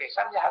करके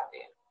समझाते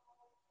हैं.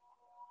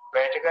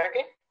 बैठ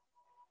करके?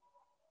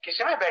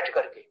 किसमें बैठ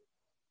करके?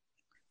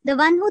 The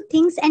one who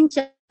thinks and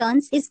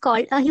churns is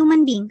called a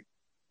human being.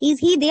 Is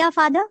he their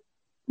father?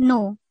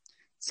 No.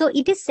 So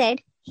it is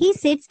said, he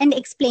sits and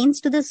explains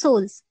to the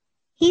souls.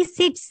 He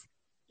sits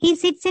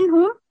in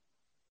whom?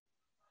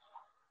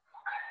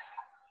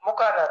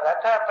 मुकर्रर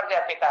रथ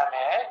प्रजापिता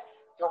में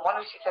जो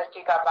मनुष्य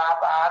सृष्टि का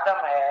बाप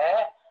आदम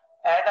है,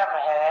 Adam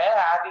है,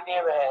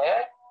 आदिदेव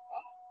है,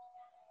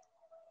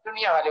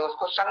 दुनिया वाले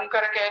उसको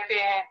शंकर कहते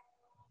हैं.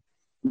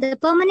 The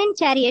permanent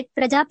chariot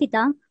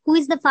Prajapita, who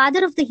is the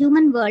father of the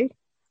human world,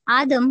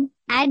 Adam,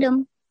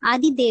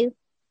 Adidev,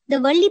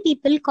 the worldly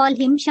people call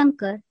him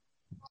Shankar.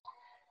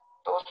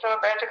 तो उसमें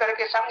बैठ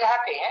करके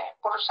समझाते हैं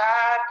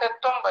पुरुषार्थ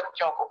तुम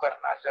बच्चों को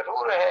करना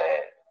जरूर है.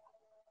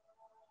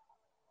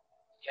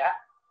 क्या?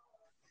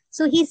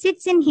 So he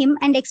sits in him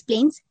and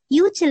explains,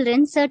 you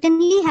children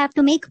certainly have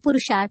to make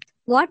Purusharth.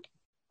 What?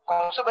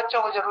 कौन से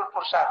बच्चों को जरूर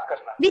पुरुषार्थ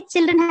करना Which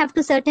children have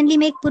to certainly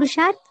make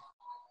Purusharth?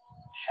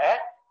 है?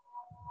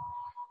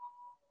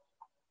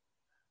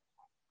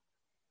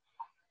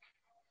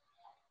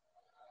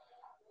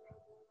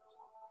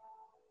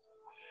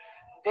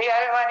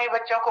 देहाभिमानी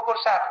बच्चों को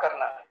पुरुषार्थ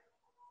करना है.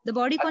 The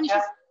body अच्छा,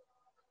 conscious.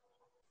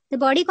 The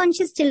body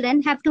conscious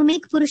children have to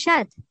make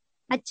Purusharth.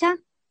 अच्छा,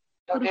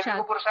 तो देवी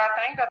को पुरुषार्थ. पुरुषार्थ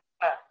नहीं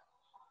करना है.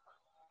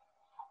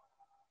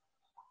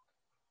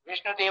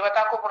 विष्णु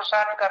देवता को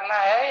पुरुषार्थ करना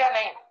है या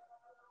नहीं?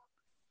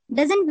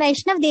 Doesn't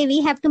Vaishnav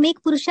Devi have to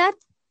make Purusharth?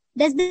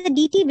 Does the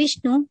deity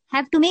Vishnu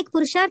have to make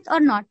Purusharth or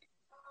not?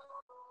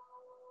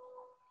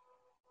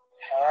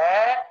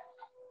 है.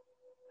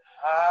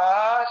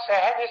 हाँ,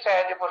 सहज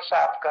सहज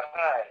पुरुषार्थ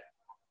करना है.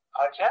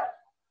 अच्छा,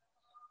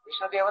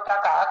 विष्णु देवता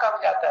कहाँ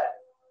कब जाता है?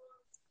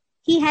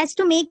 He has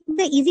to make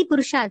the easy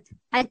Purusharth.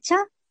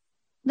 अच्छा,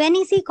 when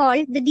is he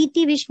called the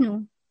deity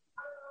Vishnu?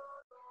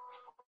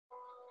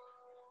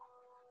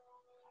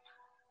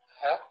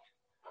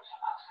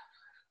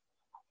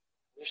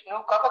 Vishnu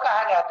कब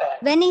कहा जाता है?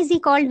 When is he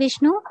called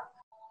Vishnu?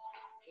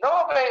 No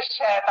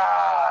विषयता,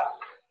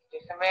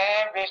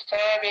 जिसमें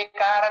विषय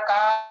विकार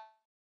का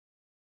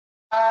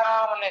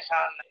नाम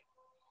निशान नहीं।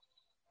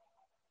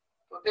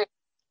 तो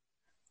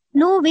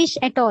No wish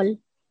at all.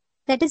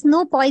 That is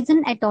no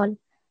poison at all.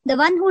 The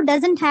one who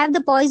doesn't have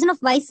the poison of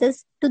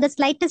vices to the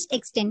slightest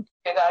extent.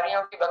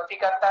 रिश्तेदारियों की भक्ति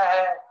करता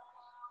है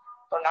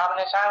तो नाम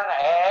निशान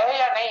है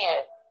या नहीं है?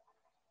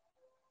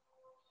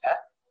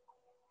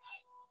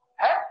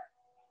 है?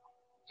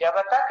 जब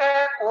तक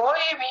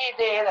कोई भी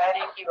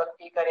देहधारी की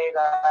भक्ति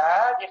करेगा,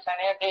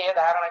 जिसने देह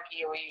धारण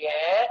की हुई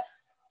है,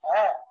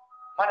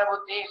 मन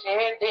बुद्धि से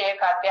देह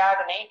का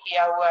त्याग नहीं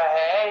किया हुआ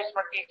है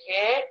स्मृति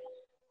से,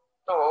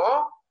 तो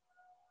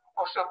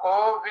उसको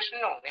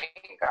विष्णु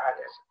नहीं कहा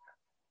जा सकता।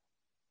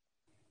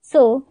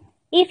 So,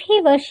 if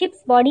he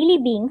worships bodily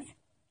beings,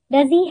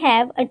 does he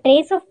have a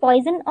trace of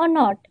poison or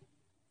not?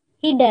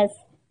 He does.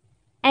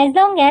 As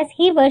long as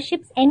he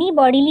worships any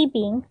bodily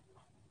being,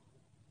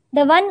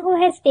 the one who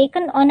has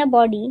taken on a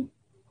body,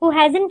 who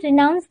hasn't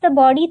renounced the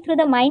body through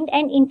the mind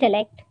and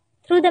intellect,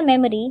 through the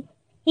memory,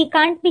 he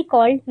can't be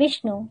called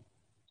Vishnu.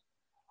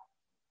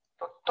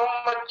 तो तुम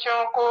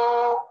बच्चों को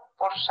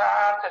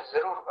पुरुषार्थ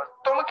जरूर कर।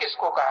 तुम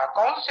किसको कहा?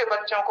 कौन से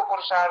बच्चों को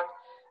पुरुषार्थ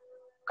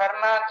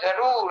करना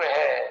जरूर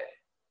है?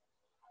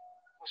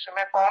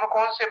 उसमें कौन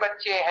कौन से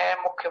बच्चे हैं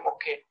मुख्य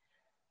मुख्य,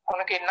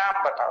 उनके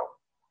नाम बताओ।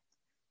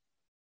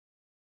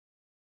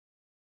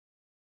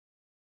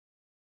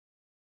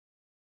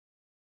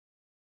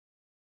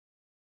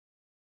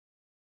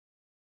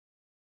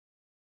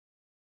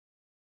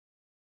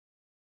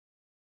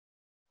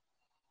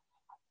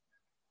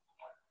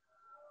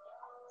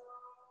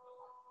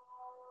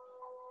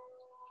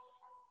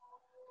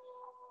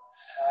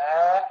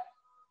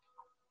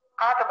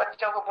 आठ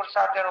बच्चों को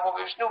पुरुषार्थ जरूर, वो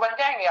विष्णु बन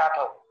जाएंगे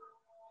आठों।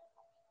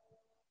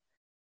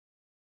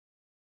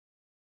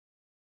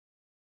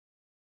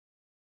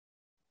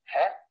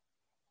 है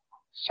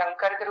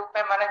शंकर के रूप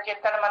में मन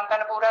चिंतन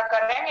मंथन पूरा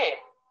कर लेंगे,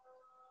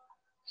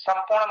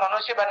 संपूर्ण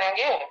मनुष्य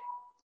बनेंगे।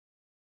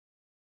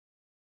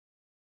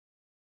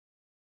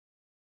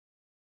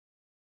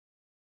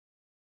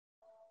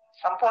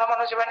 संपूर्ण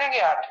मनुष्य बनेंगे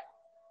आठ।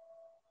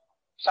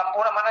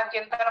 संपूर्ण मनन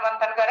चिंतन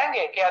मंथन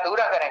करेंगे कि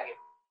अधूरा करेंगे?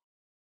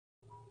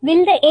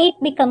 Will the 8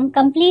 become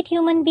complete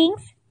human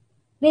beings?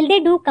 Will they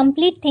do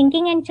complete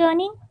thinking and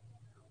churning?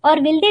 Or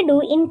will they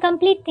do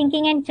incomplete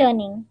thinking and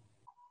churning?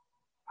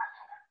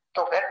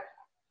 तो फिर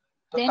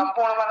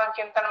संपूर्ण मनन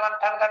चिंतन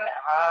मंथन करने,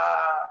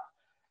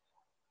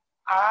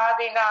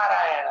 आदि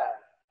Narayan.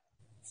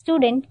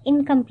 Student,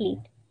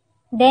 incomplete.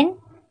 Then,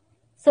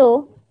 so,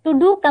 to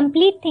do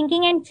complete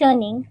thinking and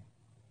churning,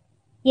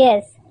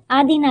 yes,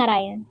 Adi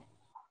Narayan.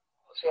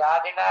 उसे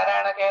आदि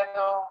नारायण कह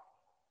दो,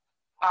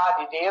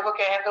 आदि देव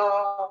कह दो,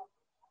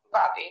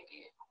 बात एक ही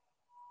है।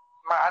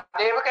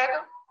 महादेव कह दो।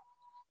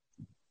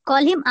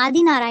 Call him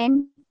Adi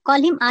Narayan,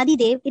 call him Adi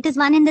Dev, it is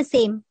one and the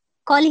same.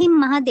 Call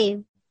him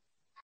Mahadev.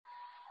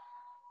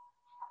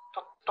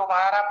 तो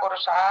तुम्हारा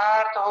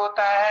पुरुषार्थ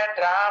होता है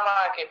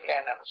ड्रामा के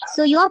प्लान अनुसार।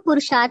 So your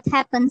Purusharth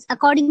happens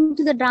according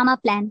to the drama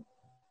plan.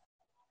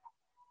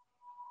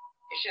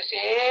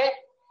 इससे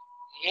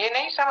ये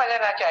नहीं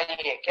समझना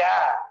चाहिए क्या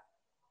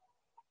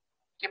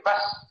कि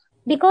बस,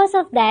 Because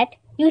of that,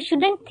 you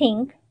shouldn't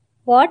think,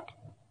 what?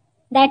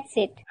 That's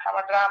it. हम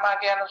ड्रामा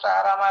के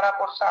अनुसार हमारा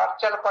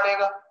पुरुषार्थ चल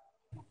पड़ेगा।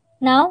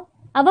 Now,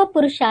 our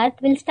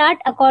Purusharth will start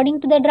according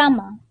to the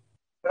drama.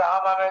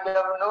 Drama में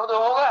जब नूद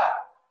होगा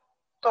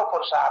तो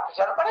पुरुषार्थ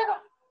चल पड़ेगा।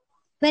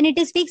 When it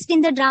is fixed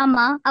in the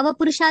drama, our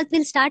Purusharth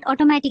will start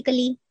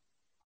automatically.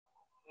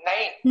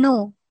 नहीं,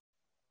 No.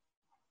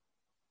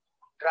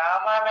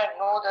 ड्रामा में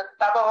नूद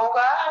तब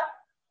होगा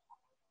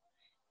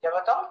जब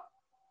तुम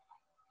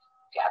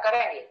क्या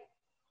करेंगे?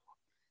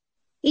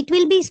 It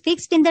will be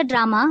fixed in the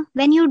drama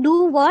when you do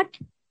what?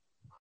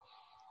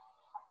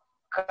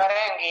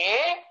 करेंगे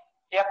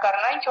या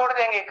करना ही छोड़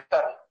देंगे?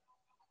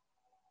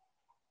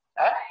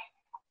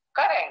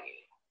 करेंगे।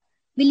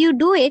 Will you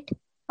do it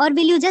or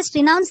will you just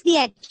renounce the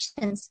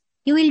actions?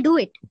 You will do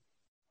it.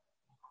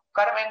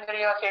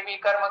 कर्मेंद्रियों से भी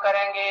कर्म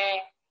करेंगे,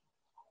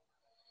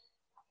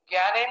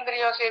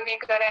 ज्ञानेंद्रियों से भी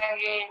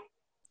करेंगे।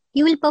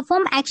 You will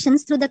perform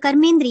actions through the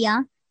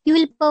Karmendriya. You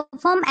will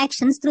perform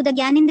actions through the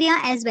Gyanendriya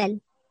as well.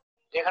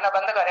 देखना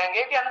बंद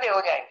करेंगे कि अंधे हो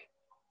जाएंगे?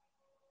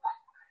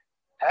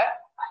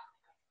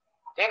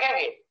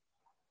 देखेंगे?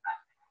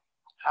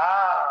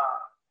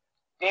 हाँ,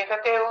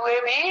 देखते हुए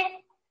भी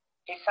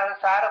इस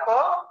संसार को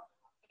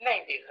नहीं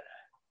देख रहा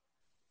है।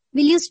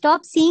 Will you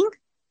stop seeing?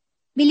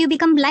 Will you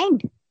become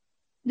blind?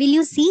 Will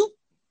you see?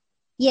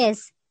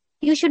 Yes,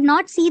 you should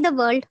not see the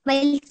world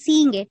while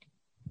seeing it.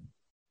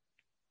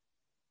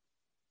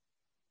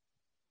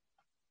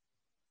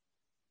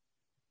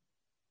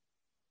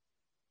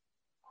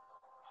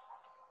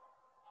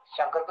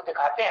 Shankar को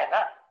दिखाते हैं ना,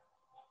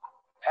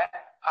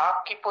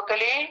 आंख की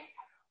पुतली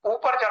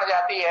ऊपर चढ़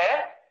जाती है,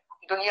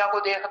 दुनिया को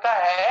देखता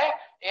है,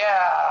 या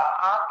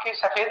आंख की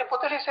सफेद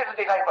पुतली सिर्फ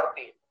दिखाई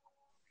पड़ती है?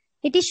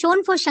 It is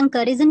shown for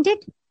Shankar, isn't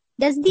it?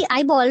 Does the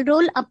eyeball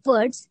roll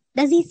upwards?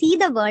 Does he see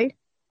the world?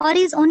 or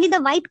is only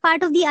the white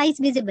part of the eyes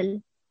visible?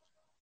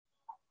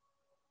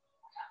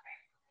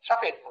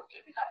 सफेद पुतली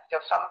दिखाई।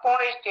 जब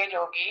संपूर्ण स्टेज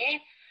होगी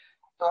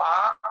तो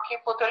आंख की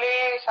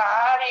पुतली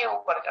सारी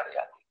ऊपर चढ़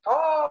जाती,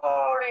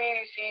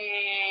 थोड़ी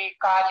सी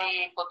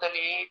काली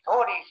पुतली,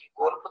 थोड़ी सी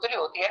गोल पुतली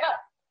होती है ना,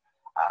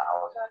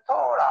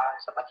 थोड़ा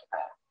समझना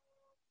है।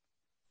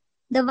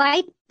 The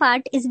white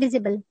part is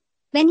visible.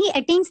 When he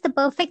attains the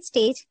perfect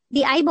stage,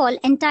 the eyeball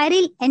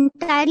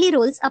entirely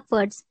rolls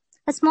upwards.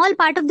 A small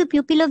part of the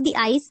pupil of the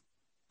eyes.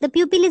 The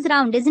pupil is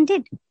round, isn't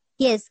it?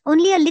 Yes,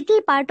 only a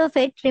little part of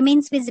it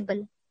remains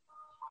visible.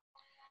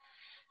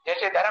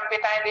 जैसे धर्म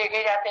पिताएं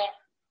देखे जाते हैं,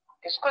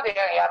 किसको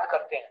याद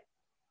करते हैं?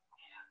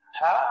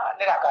 हाँ,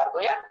 निराकार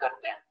को याद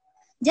करते हैं।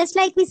 Just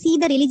like we see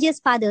the religious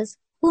fathers,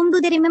 whom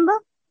do they remember?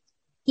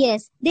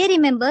 Yes, they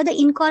remember the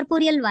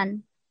incorporeal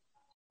one.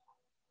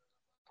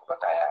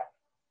 बताया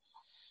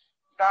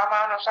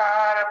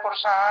ड्रामानुसार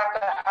पुरुषार्थ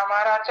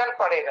हमारा चल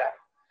पड़ेगा।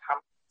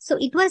 So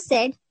it was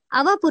said,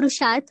 our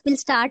purusharth will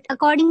start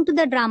according to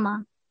the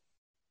drama.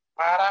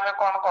 हमारा में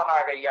कौन कौन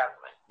आ गई याद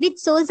में? Which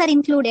souls are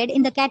included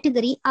in the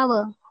category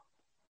our?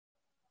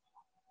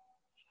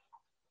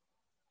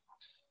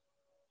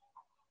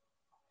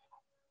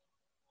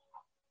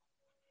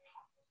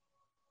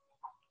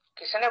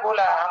 किसने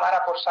बोला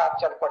हमारा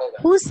पुरुषार्थ चल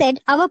पड़ेगा? Who said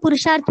our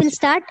purusharth will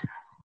start?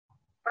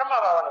 Brahma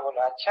बाबा ने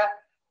बोला। अच्छा,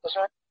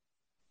 उसमें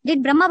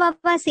Did Brahma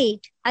Baba say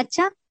it?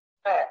 अच्छा?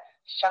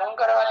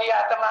 शंकर वाली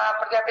आत्मा,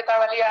 प्रजापिता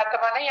वाली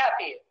आत्मा नहीं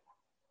आती है।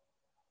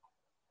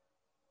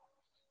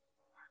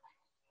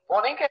 वो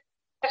नहीं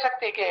कह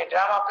सकती कि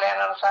ड्रामा प्लान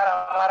अनुसार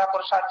हमारा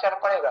पुरुषार्थ चल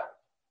पड़ेगा।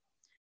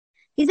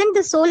 Isn't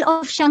the soul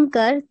of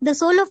Shankar, the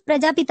soul of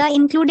Prajapita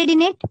included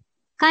in it?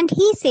 Can't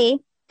he say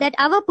that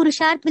our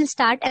purusharth will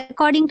start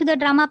according to the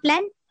drama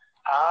plan?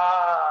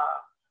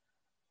 हाँ,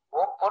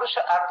 वो पुरुष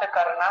अर्थ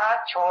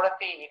करना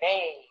छोड़ती ही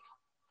नहीं।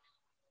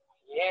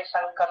 ये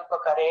संकल्प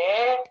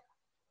करे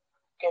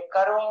कि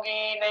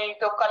करूंगी नहीं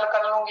तो कल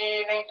कर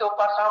लूंगी, नहीं तो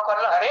परसों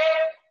कर लूंगी, अरे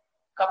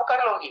कब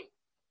कर लूंगी?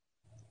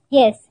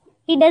 Yes,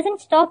 he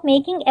doesn't stop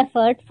making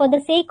effort for the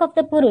sake of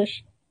the Purush,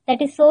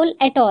 that is soul,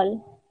 at all.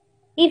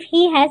 If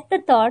he has the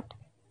thought,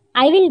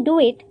 I will do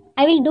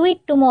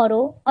it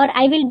tomorrow, or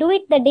I will do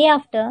it the day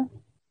after.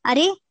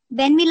 अरे,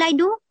 when will I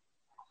do?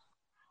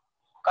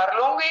 कर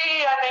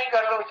लूंगी या नहीं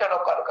कर लूंगी, चलो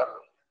कल कर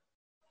लूंगी।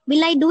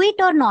 Will I do it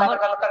or not?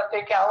 कल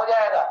करते क्या हो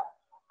जाएगा?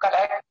 कल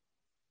है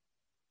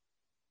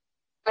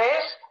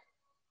क्लेश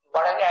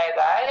बढ़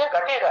जाएगा या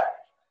घटेगा?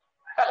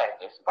 कल है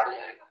क्लेश बढ़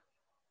जाएगा।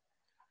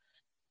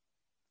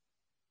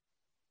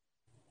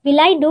 Will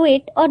I do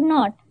it or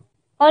not?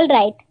 All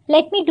right,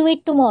 let me do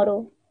it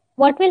tomorrow.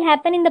 What will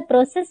happen in the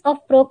process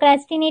of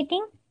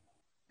procrastinating?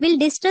 Will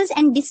distress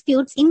and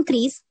disputes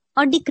increase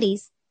or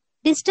decrease?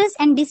 Distress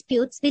and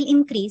disputes will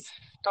increase.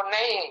 तो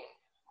नहीं,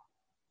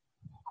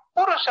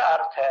 पुरुष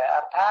अर्थ है,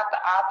 अर्थात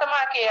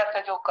आत्मा के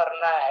अर्थ जो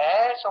करना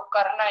है सो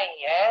करना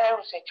ही है,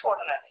 उसे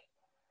छोड़ना नहीं।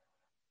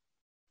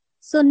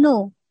 So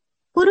no,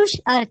 Purush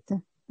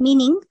Arth,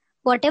 meaning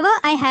whatever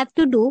I have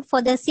to do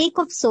for the sake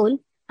of soul,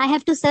 I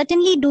have to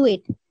certainly do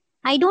it.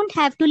 I don't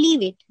have to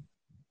leave it.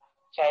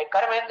 चाहे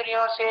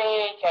कर्मेंद्रियों से,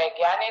 चाहे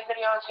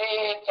ज्ञानेंद्रियों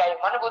से, चाहे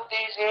मन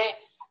बुद्धि से,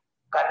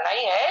 करना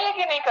ही है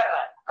कि नहीं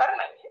करना है?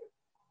 करना ही है।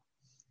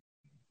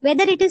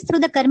 Whether it is through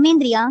the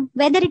Karmendriya,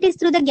 whether it is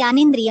through the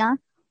Gyanendriya,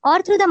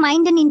 or through the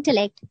mind and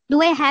intellect,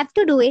 do I have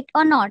to do it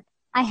or not?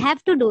 I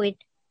have to do it.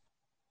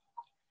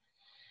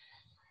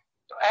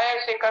 तो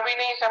ऐसे कभी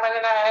नहीं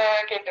समझना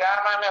है कि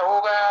drama में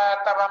होगा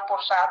तब हम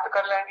पुरुषार्थ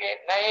कर लेंगे,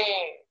 नहीं।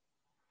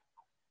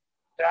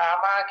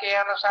 ड्रामा के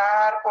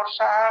अनुसार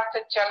पुरुषार्थ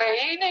चल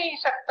ही नहीं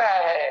सकता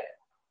है।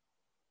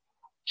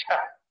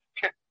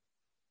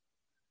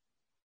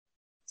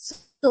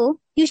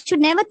 So, you should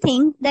never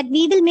think that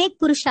we will make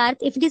Purusharth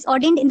if it is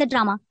ordained in the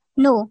drama.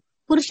 No,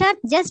 Purusharth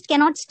just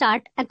cannot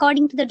start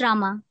according to the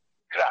drama.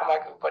 Drama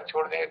के ऊपर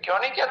छोड़ देंगे, क्यों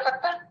नहीं चल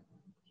सकता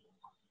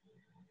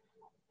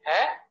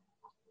है?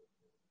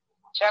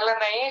 चल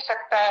नहीं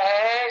सकता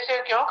है,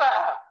 इसे क्यों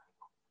कहा?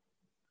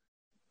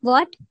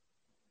 What?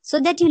 So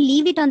that you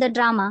leave it on the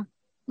drama.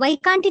 Why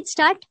can't it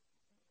start?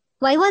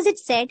 Why was it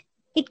said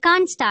it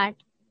can't start?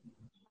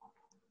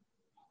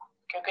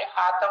 क्योंकि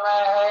आत्मा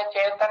है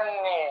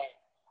चैतन्य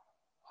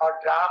और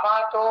ड्रामा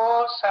तो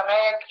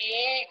समय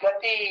की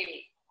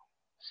गति,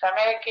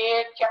 समय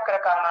के चक्र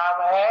का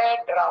नाम है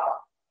ड्रामा।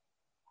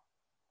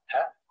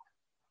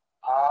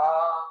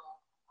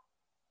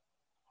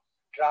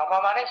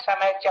 ड्रामा माने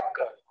समय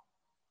चक्र।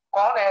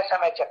 कौन है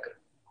समय चक्र?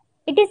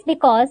 It is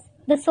because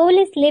the soul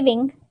is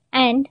living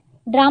and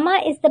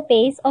drama is the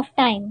pace of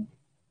time.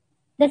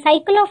 The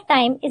cycle of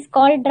time is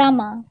called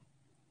drama.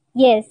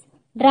 Yes,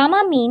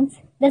 drama means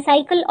the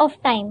cycle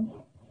of time.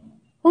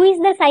 Who is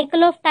the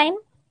cycle of time?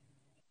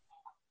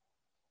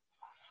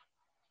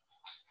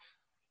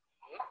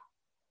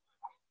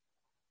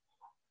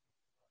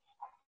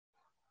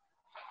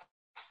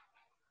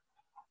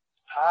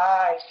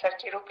 हाँ, इस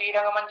सच्ची रूपी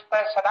रंगमंच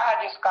पर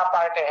सदा जिसका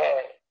part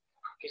है,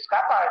 किसका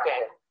पार्ट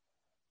है?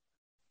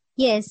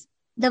 Yes,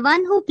 the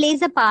one who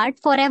plays a part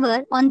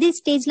forever on this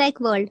stage-like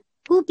world.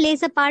 Who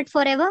plays a part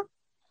forever?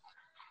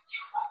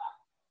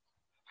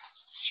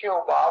 Shiv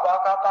बाबा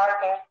का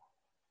पार्ट है,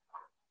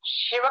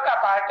 शिव का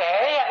पार्ट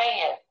है या नहीं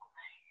है?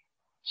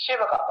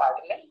 शिव का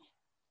पार्ट नहीं।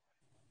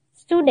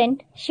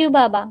 Student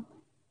Shivbaba.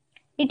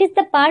 It is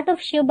the part of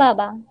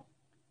Shivbaba.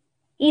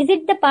 Is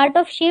it the part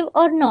of Shiv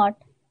or not?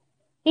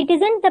 It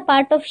isn't the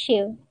part of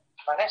Shiv.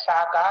 माने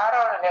साकार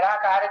और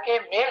निराकार के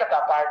मेल का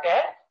पार्ट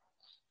है।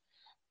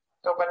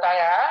 तो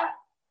बताया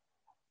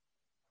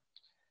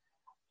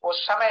वो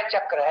समय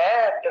चक्र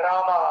है,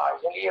 ड्रामा,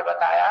 इसलिए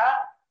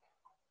बताया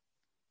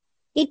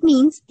It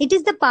means it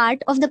is the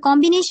part of the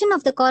combination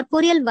of the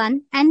corporeal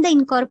one and the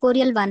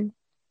incorporeal one.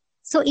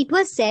 So it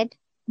was said,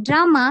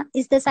 drama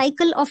is the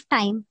cycle of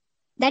time.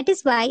 That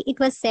is why it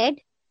was said,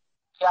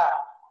 क्या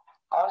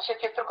कौन से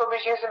चित्र को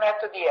विशेष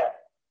महत्व दिया?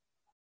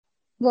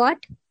 what?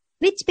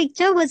 Which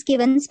picture was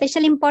given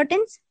special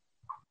importance?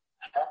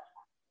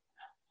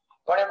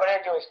 बड़े बड़े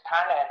जो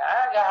स्थान है ना,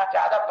 जहाँ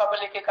ज्यादा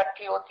पब्लिक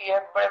इकट्ठी होती है,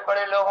 बड़े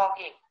बड़े लोगों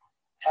की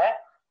है,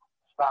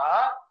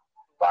 वहाँ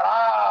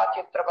बड़ा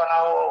चित्र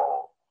बनाओ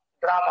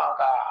ड्रामा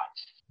का,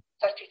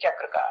 षष्ठी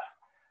चक्र का।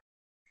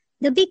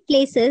 The big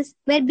places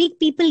where big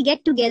people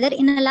get together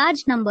in a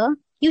large number,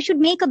 you should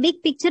make a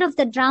big picture of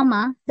the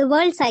drama, the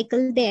world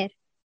cycle there.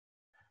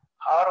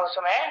 और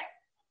उसमें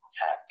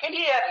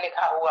क्लियर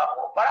लिखा हुआ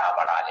हो, बड़ा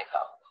बड़ा लिखा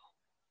हो,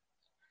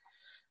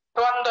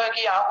 तो अंधे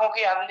की आंखों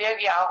की, अंधे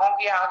की आंखों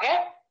की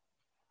आंखें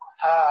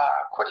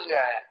खुल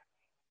जाए।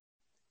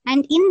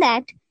 And in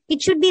that,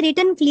 it should be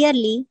written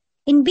clearly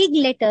in big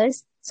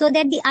letters so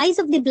that the eyes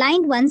of the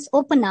blind ones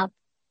open up.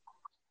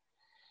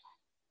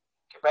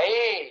 कि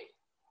भाई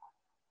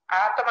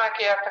आत्मा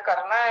के अर्थ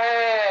करना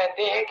है,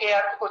 देह के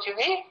अर्थ कुछ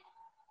भी,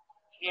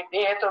 ये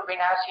देह तो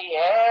विनाशी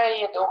है,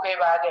 ये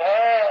धोखेबाज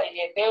है,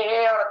 ये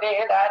देह और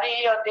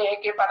देहधारी और देह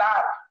के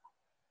पदार्थ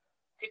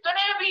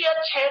कितने भी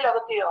अच्छे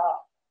लगते हो,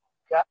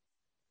 क्या?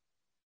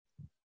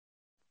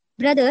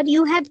 Brother,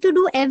 you have to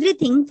do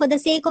everything for the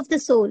sake of the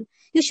soul.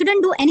 You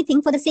shouldn't do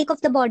anything for the sake of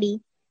the body.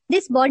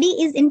 This body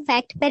is in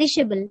fact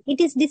perishable.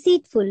 It is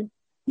deceitful.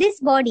 This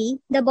body,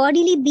 the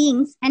bodily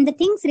beings and the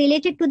things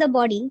related to the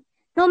body,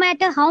 no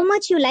matter how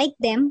much you like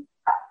them,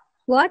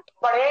 what?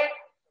 बड़े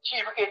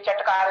जीव के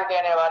चटकार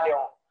देने वाले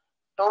हो,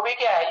 तो भी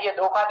क्या है, ये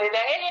धोखा दे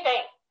देंगे कि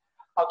नहीं?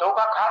 और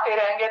धोखा खाते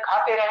रहेंगे,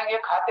 खाते रहेंगे,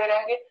 खाते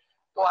रहेंगे,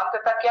 तो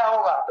अंत तक क्या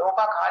होगा?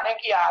 धोखा खाने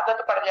की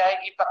आदत पड़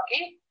जाएगी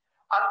पक्की।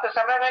 अंत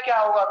समय में क्या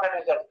होगा फिर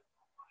result?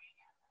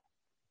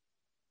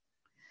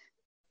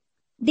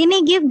 They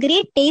may give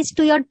great taste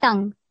to your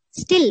tongue.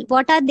 Still,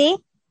 what are they?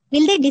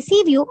 Will they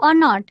deceive you or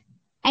not?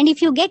 And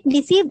if you get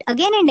deceived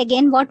again and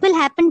again, what will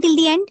happen till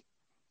the end?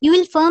 You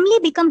will firmly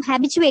become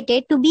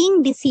habituated to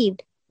being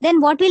deceived.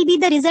 Then what will be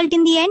the result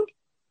in the end?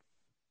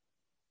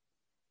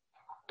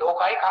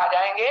 धोखा ही खा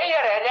जाएंगे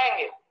या रह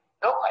जाएंगे?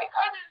 धोखा ही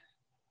खा जाएंगे।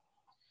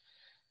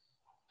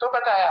 तो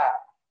बताया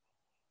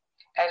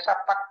ऐसा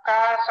पक्का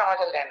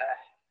समझ लेना है।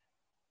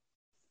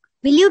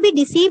 Will you be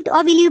deceived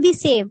or will you be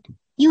saved?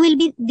 You will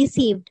be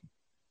deceived.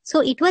 So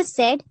it was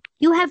said,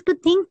 you have to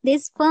think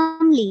this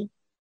firmly.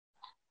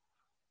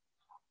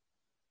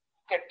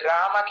 कि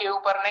ड्रामा के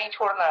ऊपर नहीं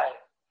छोड़ना है।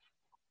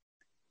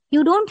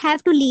 You don't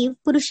have to leave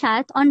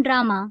Purusharth on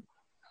drama.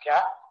 क्या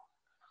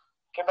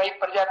कि भाई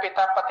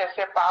प्रजापिता पति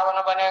से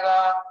पावन बनेगा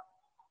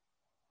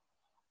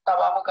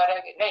तब हम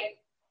करेंगे? नहीं,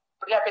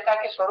 प्रजापिता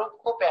के स्वरूप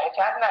को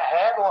पहचानना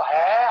है, वो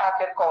है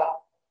आखिर कौन?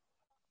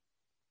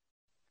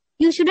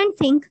 You shouldn't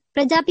think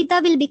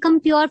Prajapita will become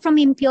pure from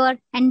impure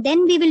and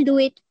then we will do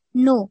it.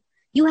 No,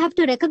 you have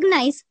to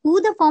recognize who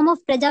the form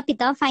of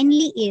Prajapita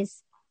finally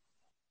is.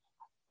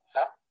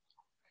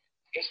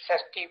 इस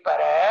सृष्टि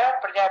पर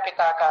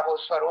प्रजापिता का वो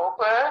स्वरूप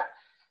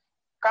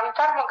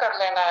कंफर्म कर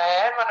लेना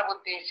है मन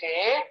बुद्धि से,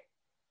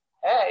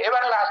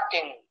 ever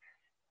lasting,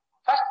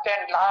 first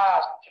and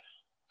last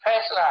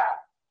फैसला।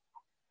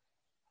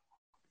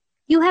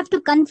 You have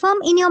to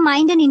confirm in your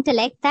mind and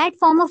intellect that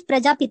form of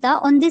Prajapita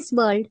on this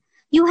world.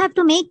 You have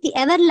to make the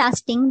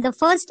everlasting the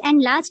first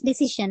and last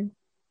decision.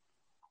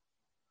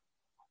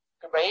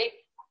 कि भाई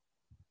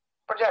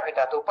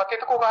प्रजापिता तो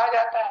पतित को कहा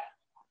जाता है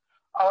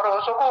और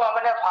उसको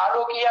हमने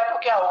फॉलो किया तो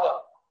क्या होगा?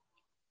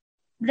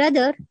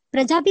 Brother,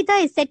 Prajapita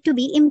is said to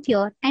be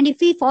impure and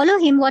if we follow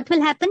him, what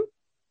will happen?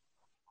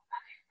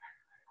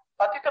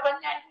 पतित बन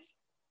जाएंगे।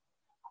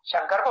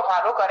 शंकर को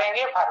फॉलो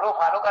करेंगे,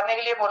 फॉलो करने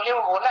के लिए मुरली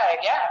में बोला है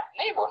क्या?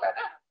 नहीं बोला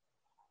ना।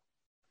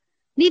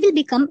 We will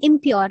become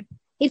impure.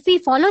 If we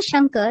follow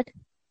Shankar,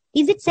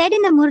 is it said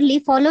in the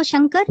Murli, follow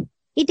Shankar?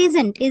 It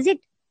isn't, is it?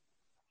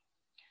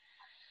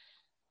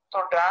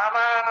 तो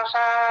ड्रामा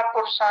अनुसार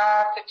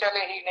पुरुषार्थ चल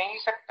ही नहीं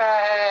सकता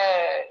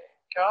है।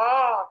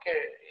 क्यों? कि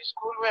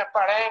स्कूल में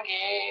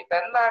पढ़ेंगे,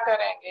 धंधा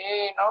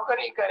करेंगे,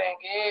 नौकरी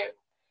करेंगे,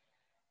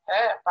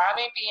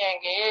 पानी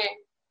पिएंगे,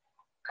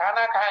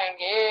 खाना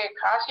खाएंगे,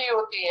 खांसी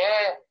होती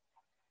है,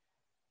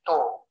 तो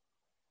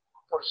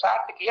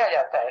पुरुषार्थ किया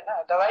जाता है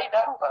ना। दवाई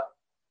दारू का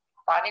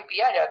पानी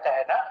पिया जाता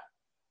है ना।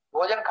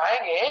 भोजन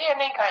खाएंगे या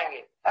नहीं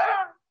खाएंगे?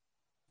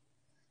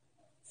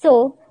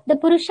 So, the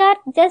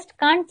Purusharth just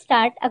can't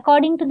start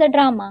according to the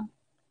drama.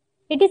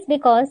 It is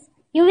because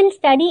you will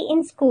study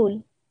in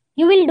school,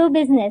 you will do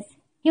business,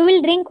 you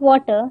will drink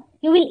water,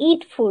 you will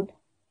eat food.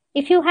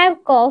 If you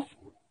have cough,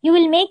 you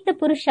will make the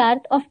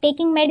purusharth of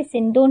taking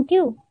medicine, don't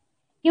you?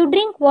 You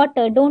drink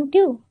water, don't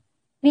you?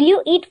 Will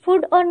you eat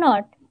food or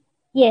not?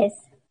 Yes.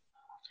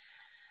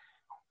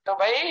 तो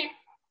भाई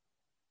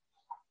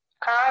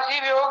खांसी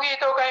भी होगी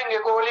तो कहेंगे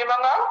गोली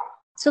मंगाओ.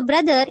 So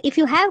brother, if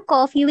you have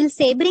cough, you will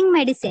say bring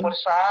medicine.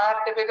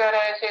 पुरुषार्थ बगैर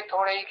ऐसे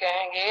थोड़े ही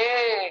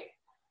कहेंगे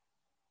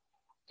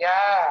क्या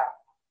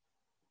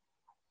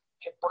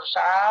कि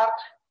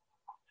पुरुषार्थ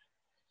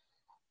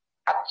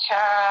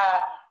अच्छा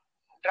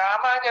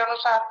ड्रामा के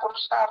अनुसार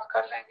पुरुषार्थ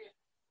कर लेंगे.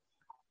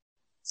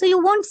 So you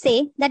won't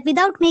say that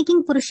without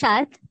making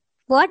purusharth.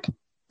 What?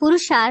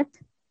 Purusharth?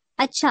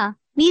 Acha,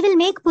 we will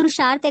make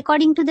purusharth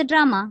according to the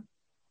drama.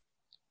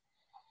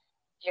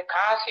 ये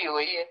खांसी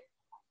हुई है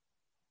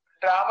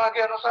ड्रामा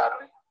के अनुसार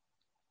हुई,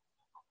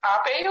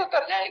 आप ही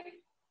उतर जाएगी.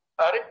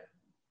 अरे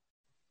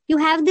You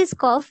have this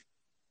cough.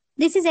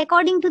 This is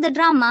according to the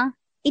drama.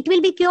 It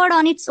will be cured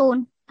on its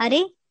own.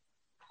 अरे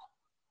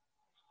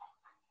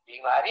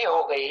बीमारी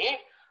हो गई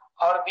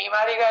और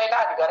बीमारी का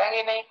इलाज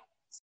करेंगे नहीं.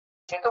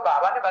 ये तो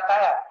बाबा ने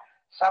बताया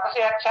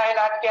सबसे अच्छा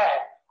इलाज क्या है.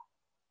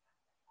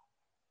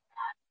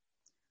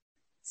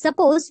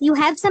 Suppose you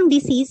have some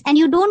disease and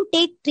you don't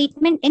take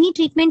any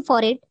treatment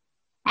for it.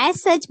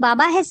 As such,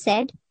 Baba has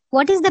said,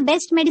 what is the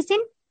best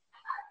medicine?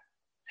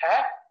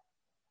 है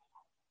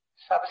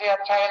सबसे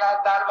अच्छा इलाज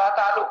दाल भात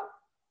आलू.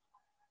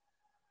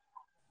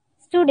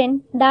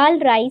 Student, dal,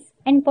 rice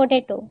and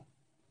potato.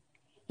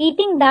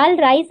 Eating dal,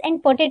 rice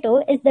and potato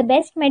is the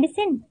best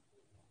medicine.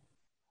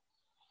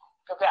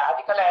 क्योंकि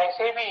आजकल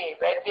ऐसे भी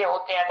वैद्य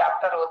होते हैं,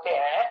 डॉक्टर होते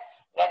हैं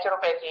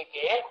नेचुरोपैथी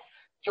के,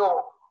 जो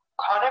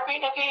खाने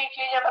पीने की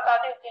चीजें बता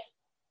देते हैं.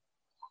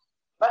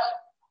 बस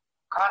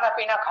खाना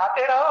पीना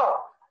खाते रहो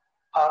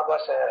और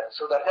बस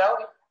सुधर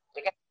जाओगे.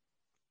 लेकिन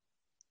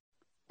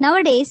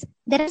Nowadays,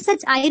 there are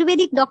such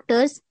Ayurvedic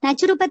doctors,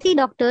 naturopathy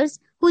doctors,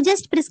 who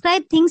just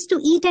prescribe things to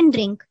eat and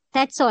drink.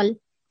 That's all.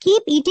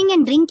 Keep eating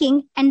and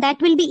drinking and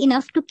that will be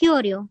enough to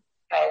cure you.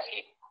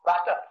 ऐसी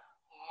बात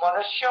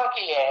मनुष्यों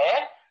की है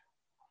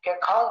कि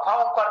खाऊं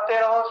खाऊं करते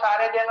रहो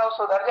सारे दिन और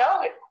सुधर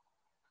जाओगे.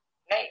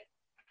 नहीं.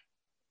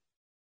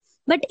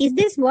 But is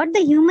this what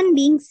the human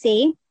beings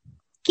say?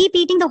 Keep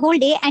eating the whole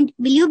day and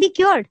will you be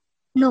cured?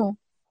 No.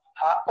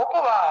 हाँ,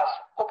 उपवास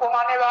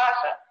उपमाने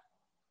वास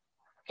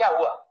क्या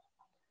हुआ.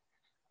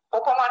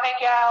 उपमाने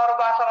क्या और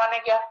वास माने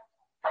क्या.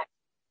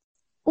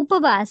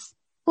 Upavas.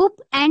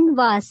 Up and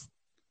vas.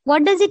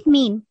 What does it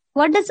mean?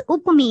 What does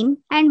up mean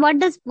and what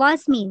does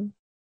vas mean?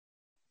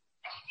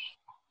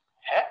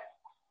 है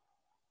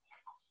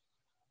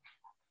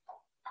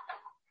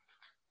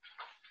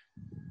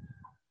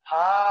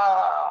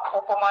हाँ,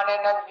 उपमाने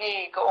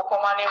नजदीक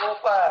उपमाने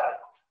ऊपर.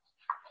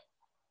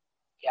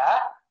 क्या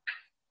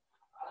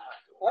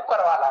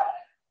ऊपर वाला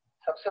है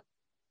सबसे.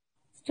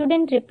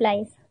 Student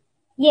replies,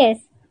 yes,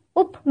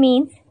 up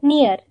means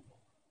near.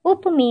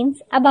 Up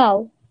means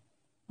above.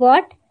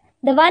 What?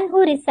 The one who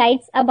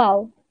resides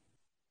above.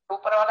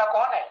 ऊपर वाला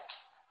कौन है.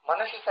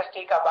 मनुष्य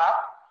सृष्टि का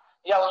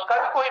बाप या उसका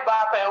भी कोई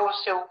बाप है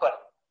उससे ऊपर.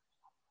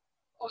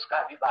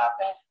 उसका भी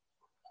बाप है.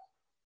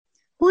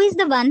 Who is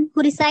the one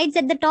who resides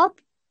at the top?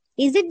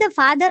 Is it the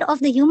father of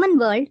the human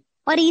world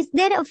or is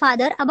there a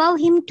father above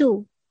him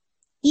too?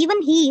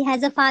 Even he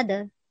has a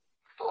father.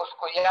 तो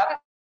उसको याद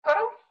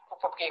करो,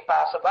 उसके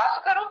पास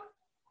वास करो.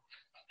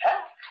 है?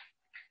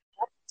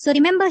 So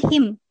remember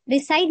him,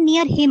 reside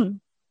near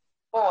him.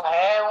 वो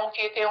है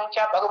ऊंचे से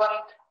ऊंचा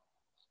भगवंत.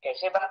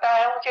 कैसे बनता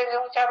है ऊंचे से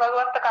ऊंचा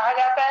भगवंत कहा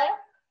जाता है.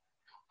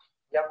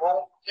 जब वो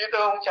ऊंचे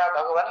से ऊंचा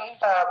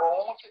भगवंत, वो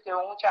ऊंचे से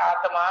ऊंचा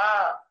आत्मा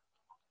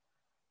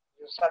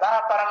जो सदा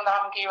परम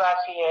धाम की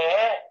वासी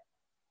है,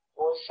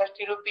 वो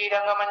सृष्टि रूपी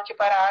रंगमंच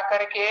पर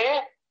आकर के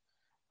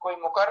कोई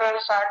मुकर्रर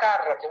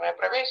साकार रथ में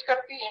प्रवेश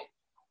करती है.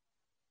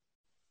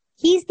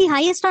 He is the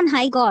highest on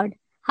high God.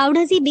 How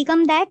does he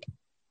become that?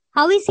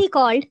 How is he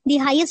called the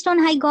highest on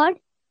high God?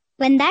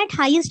 When that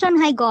highest on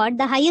high God,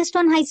 the highest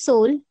on high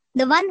soul,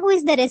 the one who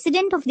is the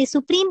resident of the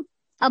supreme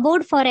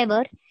abode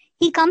forever,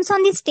 he comes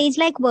on this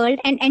stage-like world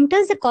and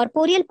enters the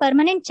corporeal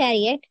permanent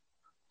chariot.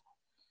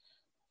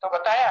 तो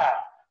बताया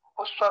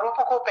उस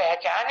स्वरूप को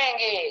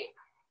पहचानेंगे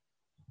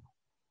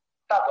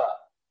तब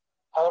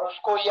और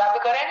उसको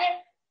याद करेंगे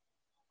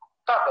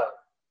तब.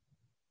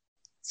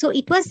 So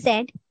it was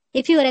said,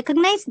 if you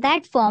recognize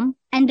that form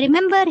and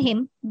remember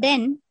him,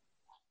 then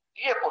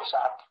ये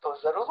पुरुषार्थ तो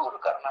जरूर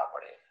करना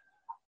पड़ेगा.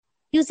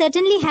 you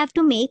certainly have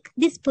to make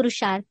this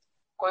purusharth.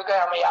 कोई कहे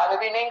हम याद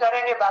भी नहीं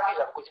करेंगे, बाकी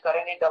सब कुछ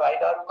करेंगे, दवाई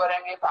दारू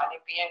करेंगे, पानी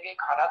पिएंगे,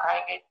 खाना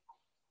खाएंगे,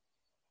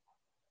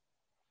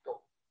 तो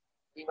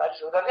बीमारी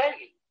सुधर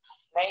जाएगी.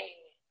 नहीं.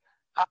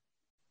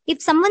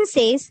 If someone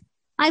says,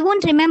 I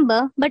won't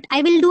remember, but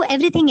I will do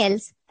everything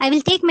else. I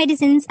will take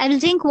medicines, I will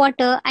drink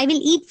water, I will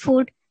eat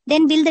food,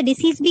 then will the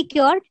disease be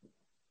cured?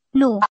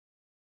 No.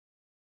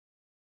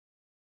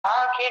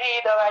 आखिरी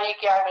दवाई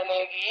क्या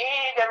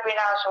मिलेगी जब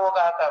विनाश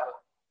होगा तब.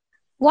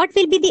 What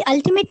will be the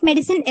ultimate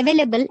medicine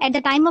available at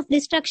the time of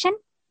destruction?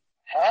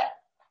 है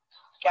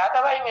क्या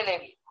दवाई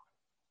मिलेगी.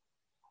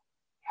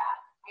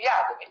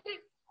 याद मिलेगी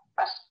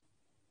बस.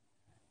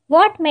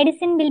 What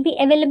medicine will be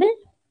available?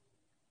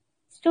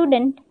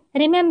 Student,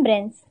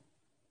 remembrance.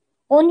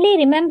 Only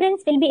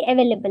remembrance will be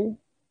available.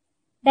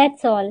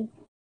 That's all.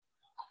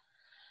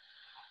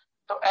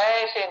 तो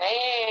ऐसे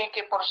नहीं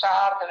कि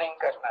पुरुषार्थ नहीं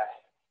करना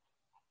है।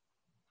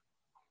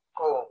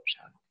 Om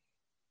Shanti.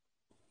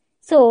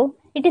 So,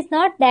 it is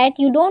not that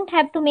you don't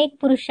have to make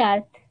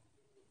purusharth.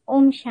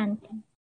 Om Shanti.